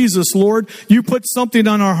name of Jesus, Lord, you put something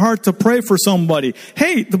on our heart to pray for somebody.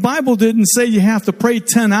 Hey, the Bible didn't say you have to pray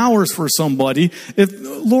 10 hours for somebody.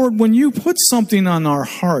 Lord, when you put something on our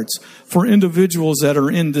hearts for individuals that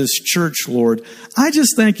are in this church, Lord, I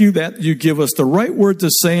just thank you that you give us the right word to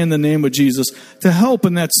say in the name of Jesus to help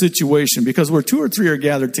in that situation, because where 2 or 3 are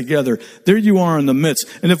gathered together, there you are in the midst.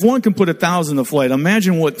 And if one can put 1,000 to flight,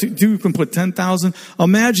 imagine what 2 can put 10,000.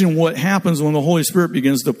 Imagine what happens when the Holy Spirit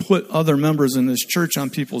begins to put other members in this church on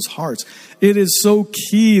people's hearts. It is so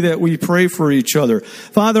key that we pray for each other.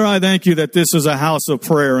 Father, I thank you that this is a house of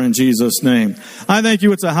prayer in Jesus' name. I thank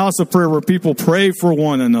you it's a house of prayer where people pray for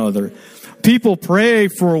one another. People pray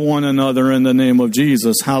for one another in the name of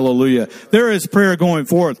Jesus. Hallelujah. There is prayer going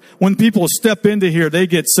forth. When people step into here, they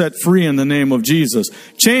get set free in the name of Jesus.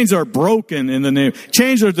 Chains are broken in the name.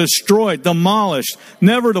 Chains are destroyed, demolished,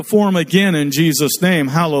 never to form again in Jesus' name.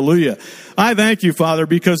 Hallelujah. I thank you, Father,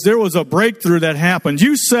 because there was a breakthrough that happened.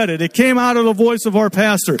 You said it. It came out of the voice of our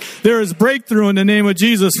pastor. There is breakthrough in the name of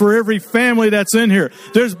Jesus for every family that's in here.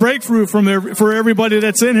 There's breakthrough for everybody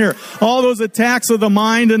that's in here. All those attacks of the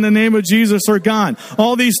mind in the name of Jesus are gone.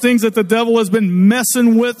 All these things that the devil has been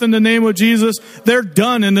messing with in the name of Jesus, they're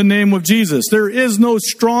done in the name of Jesus. There is no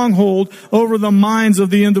stronghold over the minds of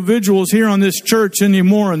the individuals here on this church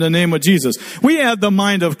anymore in the name of Jesus. We have the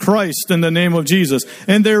mind of Christ in the name of Jesus,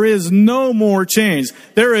 and there is no more chains.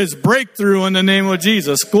 There is breakthrough in the name of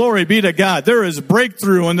Jesus. Glory be to God. There is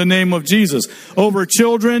breakthrough in the name of Jesus over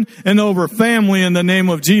children and over family in the name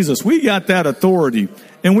of Jesus. We got that authority,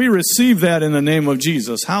 and we receive that in the name of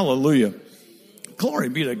Jesus. Hallelujah. Glory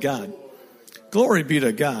be to God. Glory be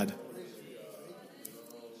to God.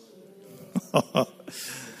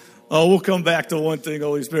 Oh, we'll come back to one thing,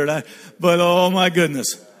 Holy Spirit. But oh my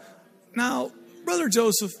goodness. Now, Brother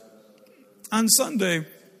Joseph, on Sunday,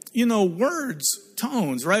 you know, words,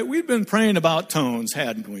 tones, right? We've been praying about tones,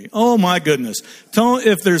 hadn't we? Oh my goodness. Tone,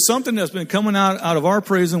 if there's something that's been coming out of our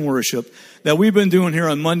praise and worship that we've been doing here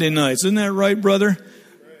on Monday nights, isn't that right, brother?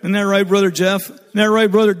 Isn't that right, Brother Jeff? Isn't that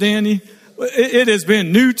right, Brother Danny? It has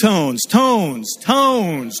been new tones that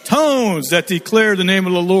declare the name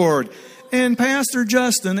of the Lord. And Pastor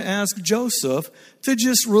Justin asked Joseph to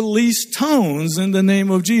just release tones in the name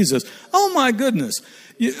of Jesus. Oh my goodness.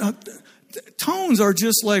 Tones are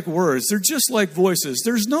just like words. They're just like voices.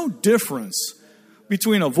 There's no difference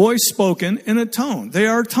between a voice spoken and a tone. They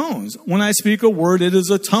are tones. When I speak a word, it is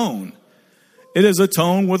a tone. It is a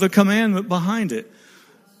tone with a commandment behind it.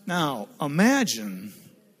 Now, imagine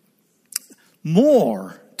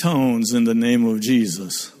more tones in the name of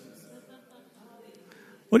Jesus.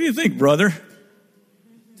 What do you think, brother?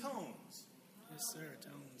 Tones. Yes, sir.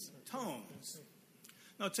 Tones. Tones.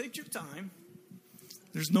 Now, take your time.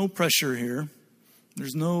 There's no pressure here.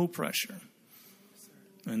 There's no pressure.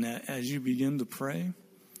 And that as you begin to pray,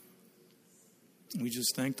 we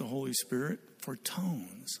just thank the Holy Spirit for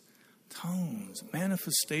tones,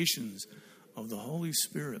 manifestations of the Holy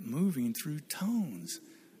Spirit moving through tones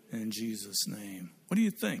In Jesus' name. What do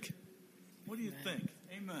you think? What do you think?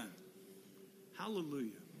 Amen.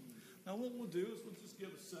 Hallelujah. Now what we'll do is we'll just give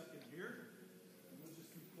a second here. And we'll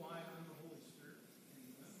just be quiet on the Holy Spirit.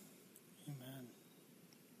 Amen. Amen.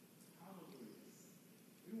 Hallelujah.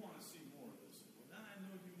 We want to see more of this. Well, I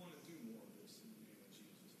know you want to do more of this in the name of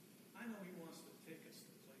Jesus. I know He wants to take us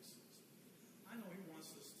to places. I know He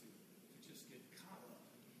wants us to just get caught up.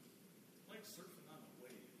 Like surfing on a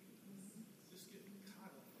wave. Just getting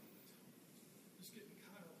caught up on the tongue. Just getting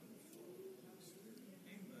caught up in the flow of the Holy Spirit.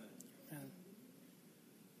 Amen. Amen.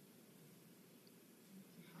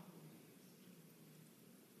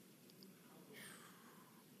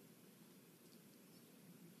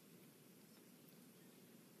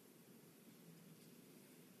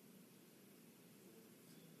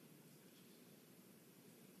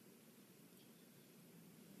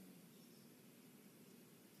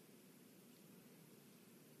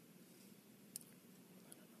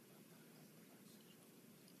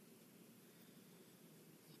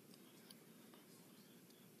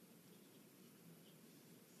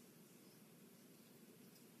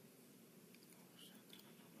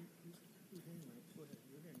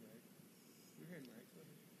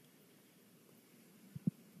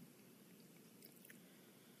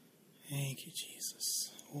 Thank you,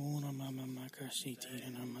 Jesus. Oh, that's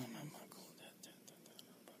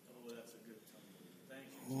a good tongue. Thank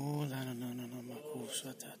you. Oh, la na na na na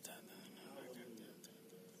makusha ta ta.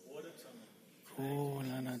 What a tongue. Oh,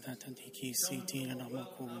 la na ta ta diki siti na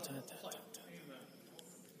makuta ta ta.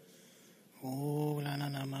 Oh, la na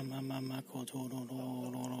na ma ma ma ma koto ro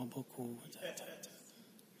ro ro ro boku ta ta.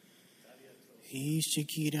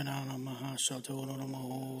 Ishikira na na maha shato ro ma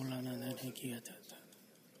o la na na diki ta ta.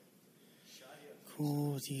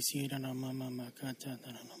 Ko tisira na ma ma ma kata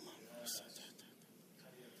ta na ma.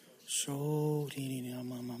 So ri na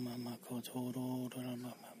ma ma ma ma koto ro ro ma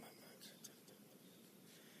ma ma.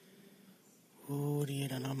 Oh, ri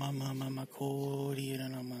na ma ma ma ma ko ri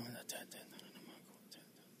na ma ta ta.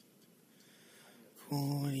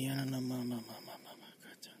 Oriana mama mama mama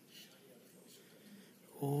kata.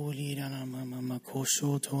 Oriana mama mama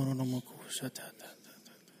kosho toro no makosha ta ta ta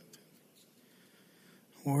ta.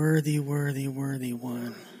 Worthy, worthy, worthy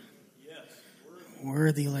one.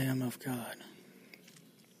 Worthy Lamb of God.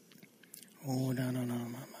 Oh da na na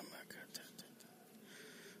mama mama kata ta ta.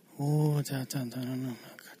 Oh ta ta ta na na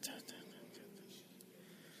kata ta.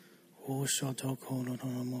 Oh shoto kono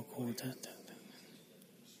no mako ta ta.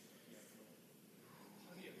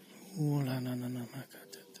 Oh, la, na, na, na,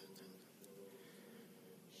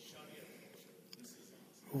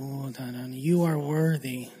 oh, da, na, you are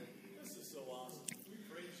worthy.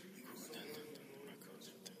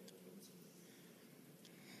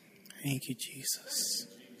 Thank you, Jesus.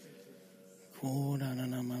 Oh, da, na,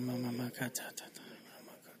 na, ma, ma, ma, ma, ka, ta, ta, ta,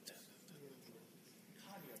 ma, ka, ta.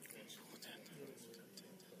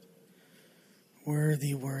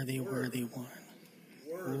 Worthy, worthy, worthy one.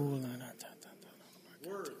 Oh, la, na, ta, ta, ta, ma,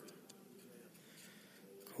 ka, ta.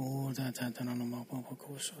 Oh, da, da, da, na, na, ma, ma, ma,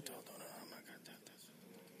 ko, so, da, da, na, ma, ka, ta, ta.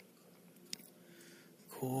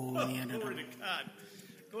 Glory to God.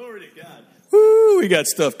 Glory to God. Woo, we got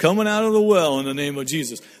stuff coming out of the well in the name of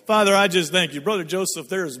Jesus. Father, I just thank you. Brother Joseph,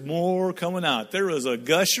 there's more coming out. There is a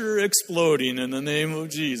gusher exploding in the name of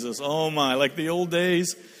Jesus. Oh my, like the old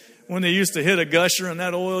days when they used to hit a gusher and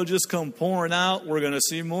that oil just come pouring out. We're going to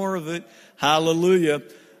see more of it. Hallelujah.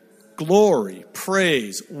 Glory,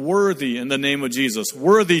 praise, worthy in the name of Jesus.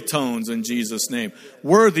 Worthy tones in Jesus' name.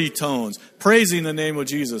 Worthy tones. Praising the name of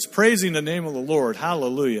Jesus. Praising the name of the Lord.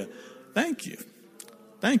 Hallelujah. Thank you.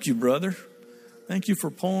 Thank you, brother. Thank you for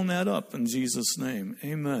pulling that up in Jesus' name.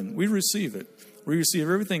 Amen. We receive it. We receive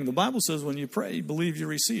everything. The Bible says when you pray, you believe you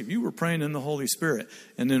receive. You were praying in the Holy Spirit,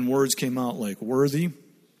 and then words came out like worthy.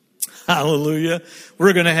 Hallelujah.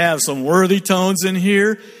 We're going to have some worthy tones in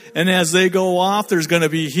here. And as they go off, there's going to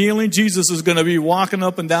be healing. Jesus is going to be walking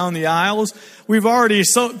up and down the aisles. We've already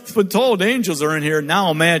been told angels are in here.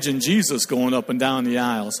 Now imagine Jesus going up and down the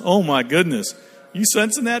aisles. Oh my goodness. You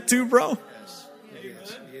sensing that too, bro?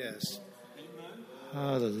 Yes.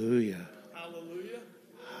 Hallelujah. Hallelujah.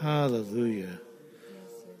 Hallelujah.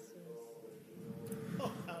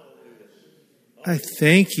 I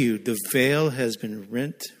thank you. The veil has been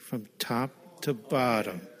rent from top to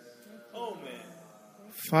bottom. Oh, man.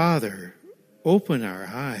 Father, open our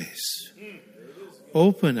eyes.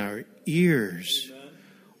 Open our ears.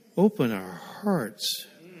 Open our hearts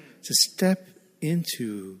to step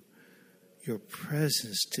into your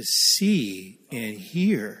presence, to see and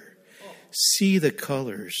hear. See the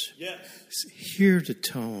colors. Yes. Hear the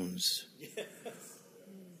tones.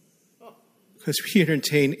 Because we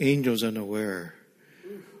entertain angels unaware.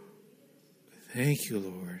 Thank you,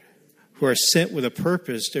 Lord. Who are sent with a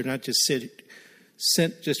purpose. They're not just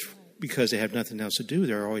sent just because they have nothing else to do.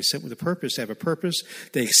 They're always sent with a purpose. They have a purpose.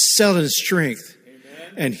 They excel in strength.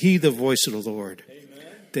 Amen. And heed the voice of the Lord. Amen.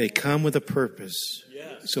 They come with a purpose.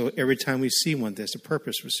 Yes. So every time we see one, there's a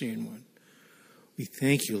purpose for seeing one. We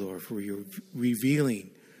thank you, Lord, for your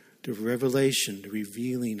revealing, the revelation, the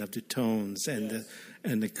revealing of the tones and yes.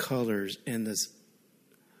 the colors and the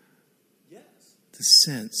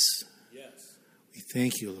sense. Yes. We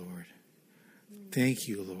thank you, Lord. Thank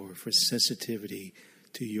you, Lord, for sensitivity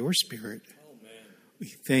to your spirit. Oh, man.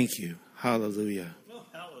 We thank you. Hallelujah. Oh,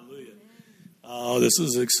 hallelujah. Oh, this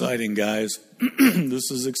is exciting, guys.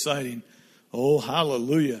 This is exciting. Oh,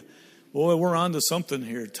 hallelujah. Boy, we're on to something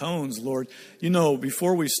here. Tones, Lord. You know,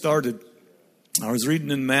 before we started, I was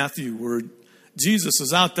reading in Matthew where Jesus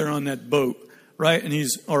is out there on that boat, right? And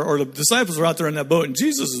or the disciples are out there on that boat, and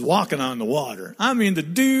Jesus is walking on the water. I mean, the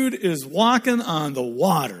dude is walking on the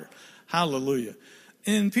water. Hallelujah.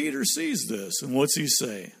 And Peter sees this, and what's he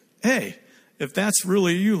say? Hey, if that's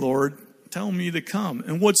really you, Lord, tell me to come.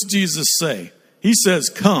 And what's Jesus say? He says,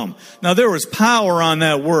 come. Now, there was power on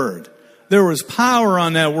that word. There was power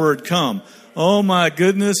on that word, come. Oh, my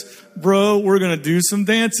goodness, bro, we're going to do some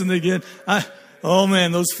dancing again. Oh,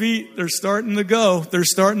 man, those feet, they're starting to go. They're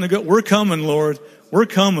starting to go. We're coming, Lord. We're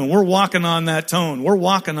coming. We're walking on that tone. We're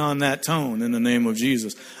walking on that tone in the name of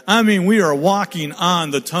Jesus. I mean, we are walking on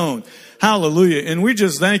the tone. Hallelujah. And we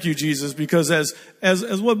just thank you, Jesus, because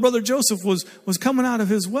as what Brother Joseph was coming out of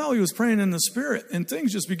his well, he was praying in the Spirit, and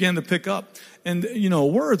things just began to pick up. And, you know,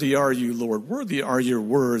 worthy are you, Lord. Worthy are your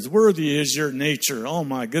words. Worthy is your nature. Oh,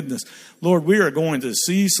 my goodness. Lord, we are going to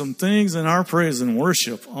see some things in our praise and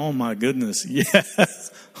worship. Oh, my goodness.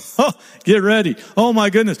 Yes. Oh, get ready. Oh,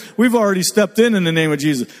 my goodness. We've already stepped in the name of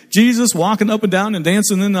Jesus. Jesus walking up and down and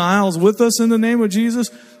dancing in the aisles with us in the name of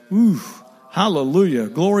Jesus. Ooh. Hallelujah.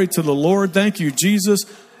 Glory to the Lord. Thank you, Jesus.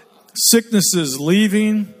 Sickness is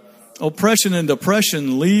leaving. Oppression and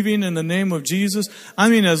depression leaving in the name of Jesus. I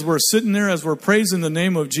mean, as we're sitting there, as we're praising the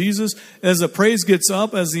name of Jesus, as the praise gets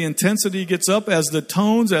up, as the intensity gets up, as the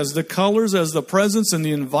tones, as the colors, as the presence and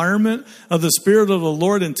the environment of the Spirit of the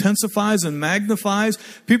Lord intensifies and magnifies,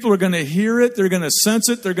 people are going to hear it. They're going to sense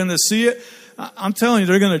it. They're going to see it. I'm telling you,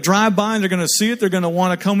 they're going to drive by and they're going to see it. They're going to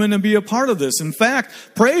want to come in and be a part of this. In fact,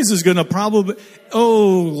 praise is going to probably,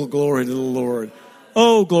 oh, glory to the Lord.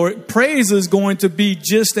 Oh, glory. Praise is going to be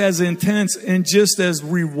just as intense and just as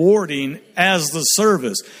rewarding as the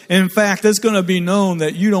service. In fact, it's going to be known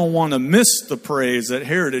that you don't want to miss the praise at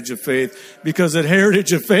Heritage of Faith, because at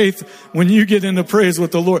Heritage of Faith, when you get into praise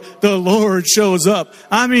with the Lord shows up.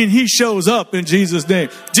 I mean, He shows up in Jesus' name.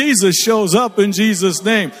 Jesus shows up in Jesus'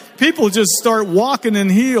 name. People just start walking and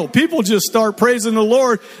heal. People just start praising the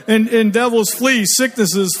Lord, and devils flee,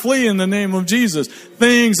 sicknesses flee in the name of Jesus.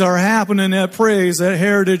 Things are happening at praise at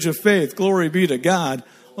Heritage of Faith. Glory be to God.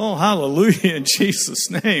 Oh, hallelujah in Jesus'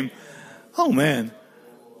 name. Oh, man.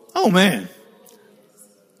 Oh, man.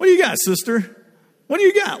 What do you got, sister? What do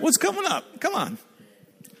you got? What's coming up? Come on.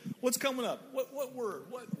 What's coming up? What word?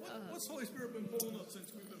 What's the Holy Spirit been pulling up since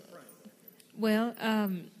we've been praying?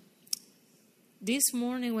 Well, this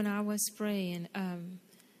morning when I was praying,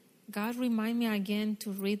 God reminded me again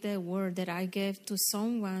to read that word that I gave to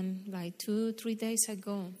someone like 2-3 days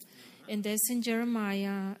ago. And that's in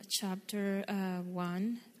Jeremiah chapter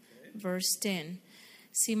 1, verse 10.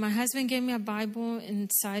 See, my husband gave me a Bible,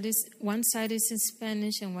 and one side is in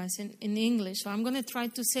Spanish and one's in English. So I'm going to try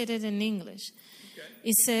to say it in English. Okay.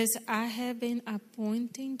 It says, I have been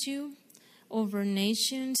appointing you over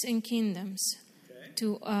nations and kingdoms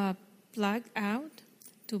to pluck out,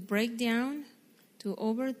 to break down, to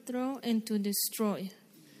overthrow, and to destroy,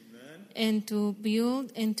 Amen. And to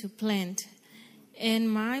build and to plant.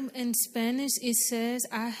 And in Spanish, it says,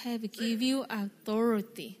 I have given you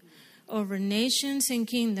authority over nations and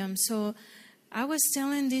kingdoms. So I was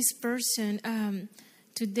telling this person,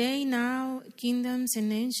 today now, kingdoms and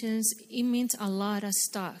nations, it means a lot of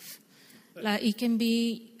stuff. Like it can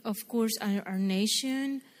be, of course, our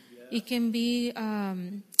nation. Yeah. It can be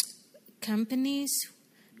companies.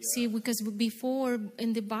 Yeah. See, because before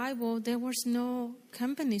in the Bible, there was no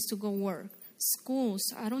companies to go work. Schools.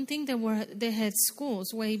 I don't think they had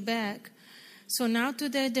schools way back. So now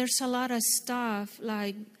today, there's a lot of stuff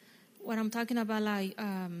like what I'm talking about, like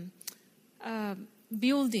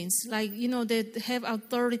buildings, like, that have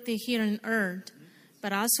authority here on earth.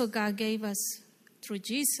 But also God gave us, through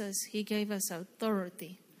Jesus, He gave us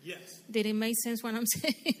authority. Yes. Did it make sense what I'm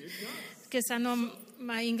saying? Because I know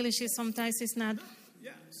my English is sometimes it's not.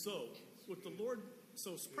 Yeah, so with the Lord,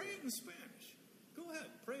 so pray it in Spanish. Go ahead,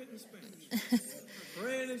 pray it in Spanish.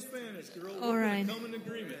 Praying in Spanish, girl. All We're right. going to come in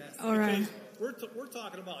agreement. All right. Because we're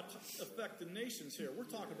talking about affecting nations here. We're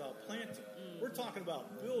talking about planting. We're talking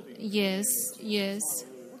about building. Yes, yes,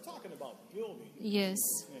 We're talking about building. yes,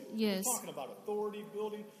 yes. We're talking about authority,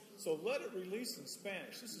 building. So let it release in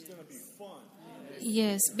Spanish. This is going to be fun.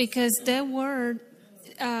 Yes, because that word,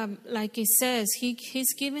 like it says,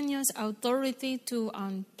 he's giving us authority to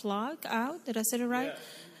unplug out. Did I say it right? Yes.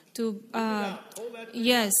 To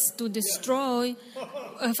yes, to destroy.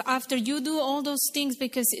 After you do all those things,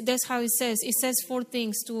 because that's how it says. It says 4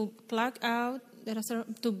 things: to plug out,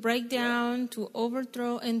 to break down, to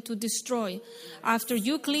overthrow, and to destroy. After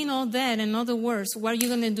you clean all that, in other words, what are you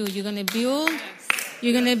going to do? You're going to build.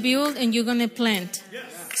 You're going to build, and you're going to plant.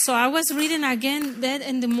 So I was reading again that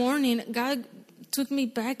in the morning. God took me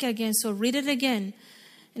back again. So read it again.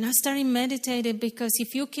 And I started meditating, because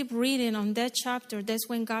if you keep reading on that chapter, that's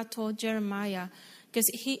when God told Jeremiah. Because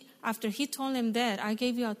after he told him that, I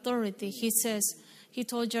gave you authority. He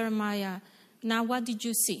told Jeremiah, now what did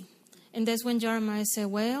you see? And that's when Jeremiah said,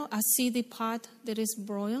 well, I see the pot that is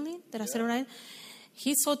broiling. Did I say it right?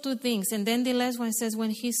 He saw 2 things. And then the last one says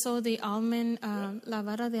when he saw the almond, la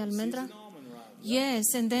vara de almendra.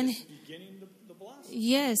 Yes, and then...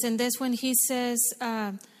 Yes, and that's when he says,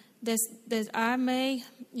 that I may,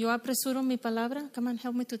 yo apresuro mi palabra. Come on,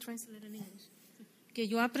 help me to translate in English. Que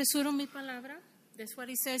yo apresuro mi palabra. That's what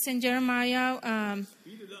he says in Jeremiah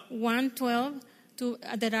 1:12.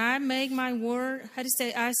 That I make my word, how to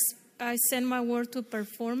say, I send my word to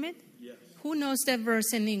perform it. Yes. Who knows that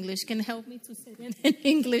verse in English? Can help me to say it in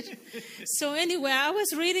English. So anyway, I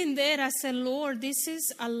was reading that. I said, Lord, this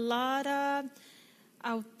is a lot of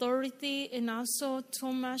authority, and also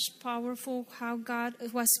so much powerful how God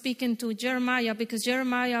was speaking to Jeremiah, because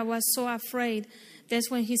Jeremiah was so afraid. That's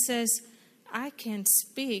when he says, I can't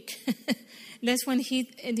speak. That's when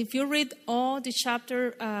and if you read all the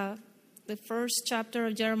chapter, the first chapter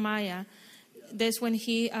of Jeremiah, that's when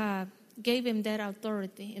he gave him that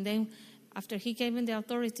authority. And then after he gave him the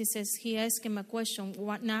authority, says he asked him a question,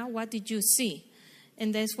 what did you see?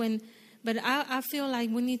 And that's when... But I feel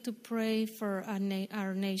like we need to pray for our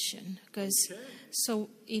nation. Because So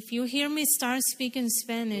if you hear me start speaking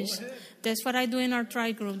Spanish, that's what I do in our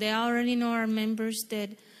tribe group. They already know our members that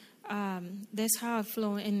that's how I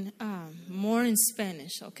flow in more in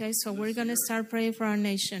Spanish. Okay, so we're going to start praying for our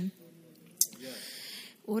nation.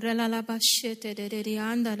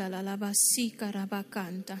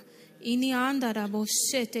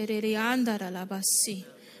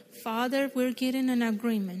 Father, we're getting an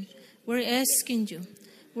agreement. We're asking you.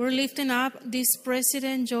 We're lifting up this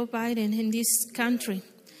President Joe Biden in this country.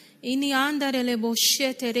 I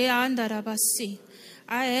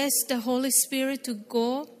ask the Holy Spirit to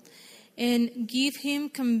go and give him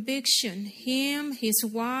conviction. Him, his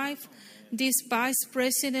wife, this Vice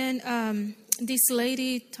President, this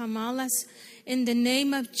lady Tamalas, in the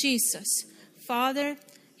name of Jesus. Father,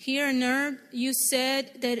 here on earth, you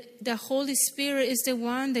said that the Holy Spirit is the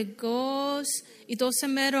one that goes. It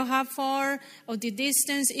doesn't matter how far or the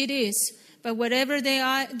distance it is, but wherever they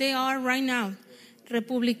are right now,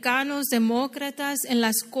 Republicanos, Demócratas, en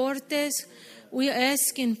las Cortes, we're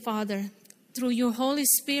asking, Father, through your Holy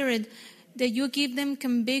Spirit, that you give them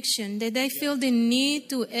conviction, that they feel the need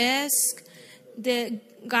to ask the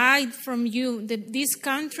guide from you, that this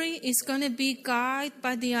country is going to be guided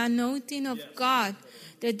by the anointing of God,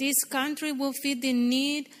 that this country will feel the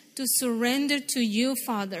need to surrender to you,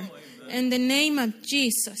 Father, in the name of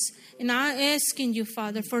Jesus. And I'm asking you,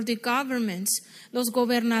 Father, for the governments, los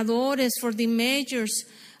gobernadores, for the mayors,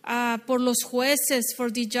 por los jueces,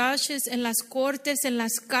 for the judges, en las cortes, en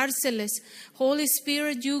las cárceles. Holy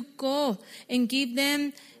Spirit, you go and give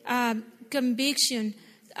them conviction.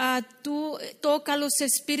 Tú toca los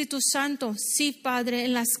Espíritus Santos, sí, Padre,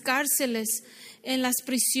 en las cárceles, en las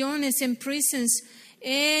prisiones, en prisons.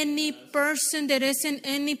 Any person that is in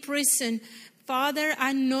any prison, Father,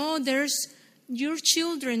 I know there's there's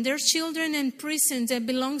children in prison that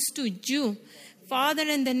belongs to you. Father,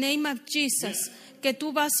 in the name of Jesus, que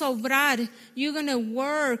tú vas a obrar, you're going to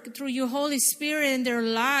work through your Holy Spirit in their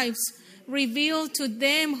lives. Reveal to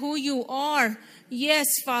them who you are. Yes,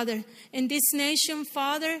 Father. In this nation,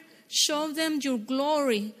 Father, show them your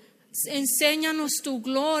glory. Enséñanos tu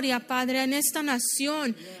gloria, Padre, en esta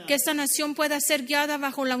nación, que esta nación pueda ser guiada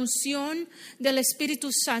bajo la unción del Espíritu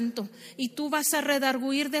Santo. Y tú vas a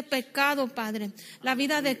redarguir de pecado, Padre, la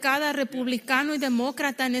vida de cada republicano y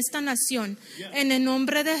demócrata en esta nación. En el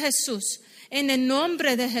nombre de Jesús. En el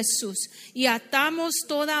nombre de Jesús. Y atamos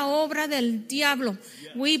toda obra del diablo.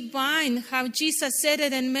 We bind, how Jesus said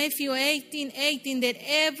it in Matthew 18:18, that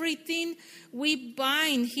everything we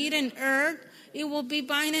bind here on earth It will be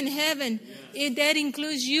bind in heaven. That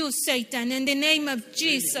includes you, Satan, in the name of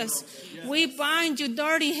Jesus. We bind you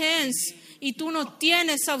dirty hands. Y tú no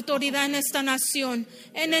tienes autoridad en esta nación.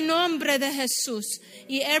 En el nombre de Jesús.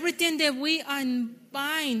 Y everything that we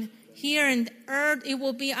unbind here on earth, it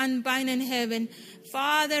will be unbind in heaven.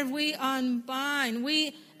 Father, we unbind.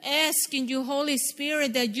 We asking you, Holy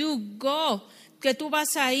Spirit, that you go. Que tú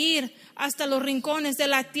vas a ir hasta los rincones de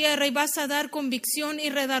la tierra y vas a dar convicción y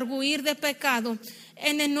redarguir de pecado.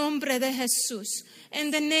 En el nombre de Jesús. In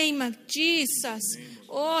the name of Jesus.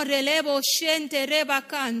 Oh, relevo shente reba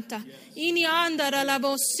canta. Ini andara la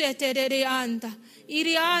bossete reanda.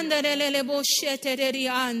 Iri andare le bossete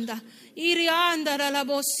reanda. Iri andara la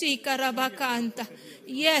bossica rabacanta.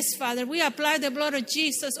 Yes, Father, we apply the blood of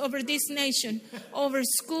Jesus over this nation, over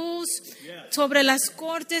schools, sobre las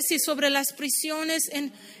cortes y sobre las prisiones,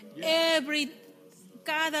 en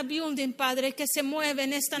cada building, Padre, que se mueve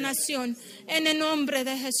en esta nación, en el nombre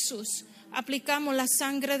de Jesús. Aplicamos la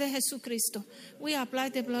sangre de Jesucristo. We apply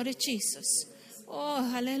the blood of Jesus. Oh,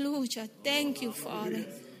 hallelujah. Thank you, Father.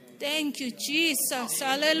 Thank you, Jesus.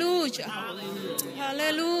 Hallelujah. Hallelujah.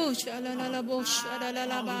 Hallelujah.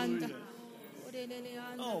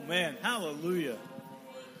 Oh, man. Hallelujah.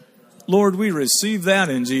 Lord, we receive that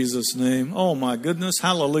in Jesus' name. Oh, my goodness.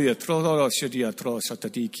 Hallelujah.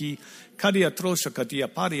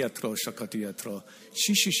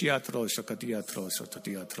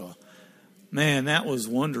 Man, that was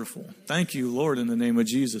wonderful. Thank you, Lord, in the name of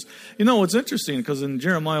Jesus. You know, what's interesting, because in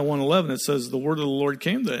Jeremiah 1:11, it says the word of the Lord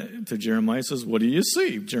came to Jeremiah. It says, what do you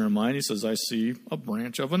see, Jeremiah? And he says, I see a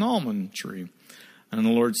branch of an almond tree. And the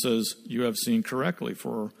Lord says, you have seen correctly,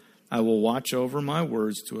 for I will watch over my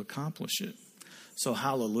words to accomplish it. So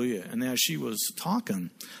hallelujah. And as she was talking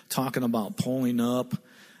about pulling up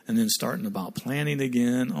and then starting about planning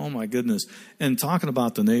again, oh my goodness, and talking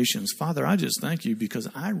about the nations. Father, I just thank you because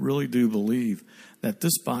I really do believe that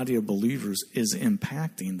this body of believers is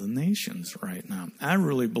impacting the nations right now. I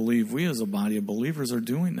really believe we as a body of believers are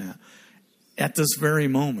doing that at this very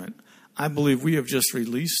moment. I believe we have just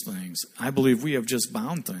released things. I believe we have just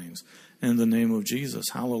bound things in the name of Jesus.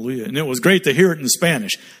 Hallelujah. And it was great to hear it in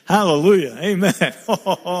Spanish. Hallelujah. Amen.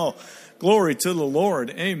 Oh, glory to the Lord.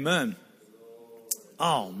 Amen.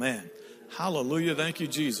 Oh, man. Hallelujah. Thank you,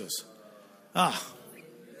 Jesus. Well,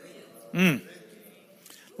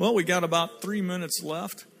 we got about 3 minutes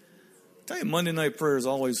left. I tell you, Monday night prayer is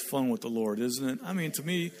always fun with the Lord, isn't it? I mean, to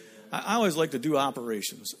me, I always like to do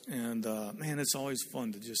operations. And, man, it's always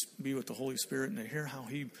fun to just be with the Holy Spirit and to hear how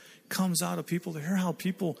He comes out of people, to hear how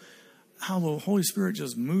the Holy Spirit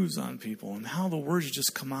just moves on people and how the words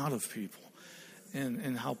just come out of people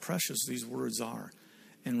and how precious these words are.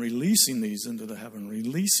 And releasing these into the heaven,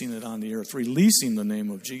 releasing it on the earth, releasing the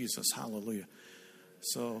name of Jesus. Hallelujah.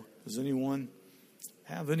 So, does anyone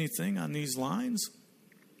have anything on these lines?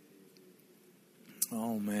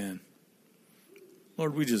 Oh, man.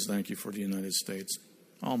 Lord, we just thank you for the United States.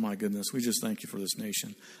 Oh, my goodness. We just thank you for this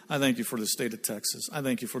nation. I thank you for the state of Texas. I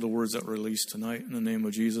thank you for the words that were released tonight in the name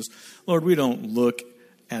of Jesus. Lord, we don't look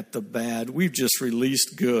at the bad. We've just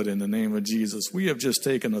released good in the name of Jesus. We have just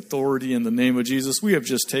taken authority in the name of Jesus. We have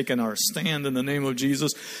just taken our stand in the name of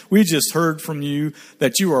Jesus. We just heard from you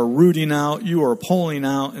that you are rooting out, you are pulling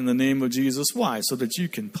out in the name of Jesus. Why? So that you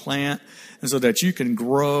can plant and so that you can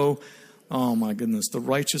grow. Oh, my goodness, the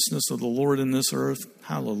righteousness of the Lord in this earth.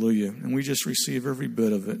 Hallelujah. And we just receive every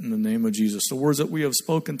bit of it in the name of Jesus. The words that we have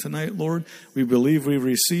spoken tonight, Lord, we believe we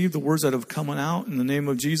received the words that have come out in the name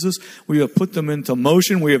of Jesus. We have put them into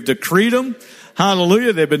motion. We have decreed them.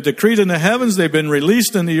 Hallelujah. They've been decreed in the heavens. They've been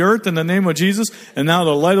released in the earth in the name of Jesus. And now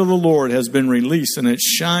the light of the Lord has been released, and it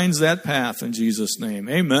shines that path in Jesus' name.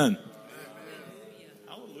 Amen.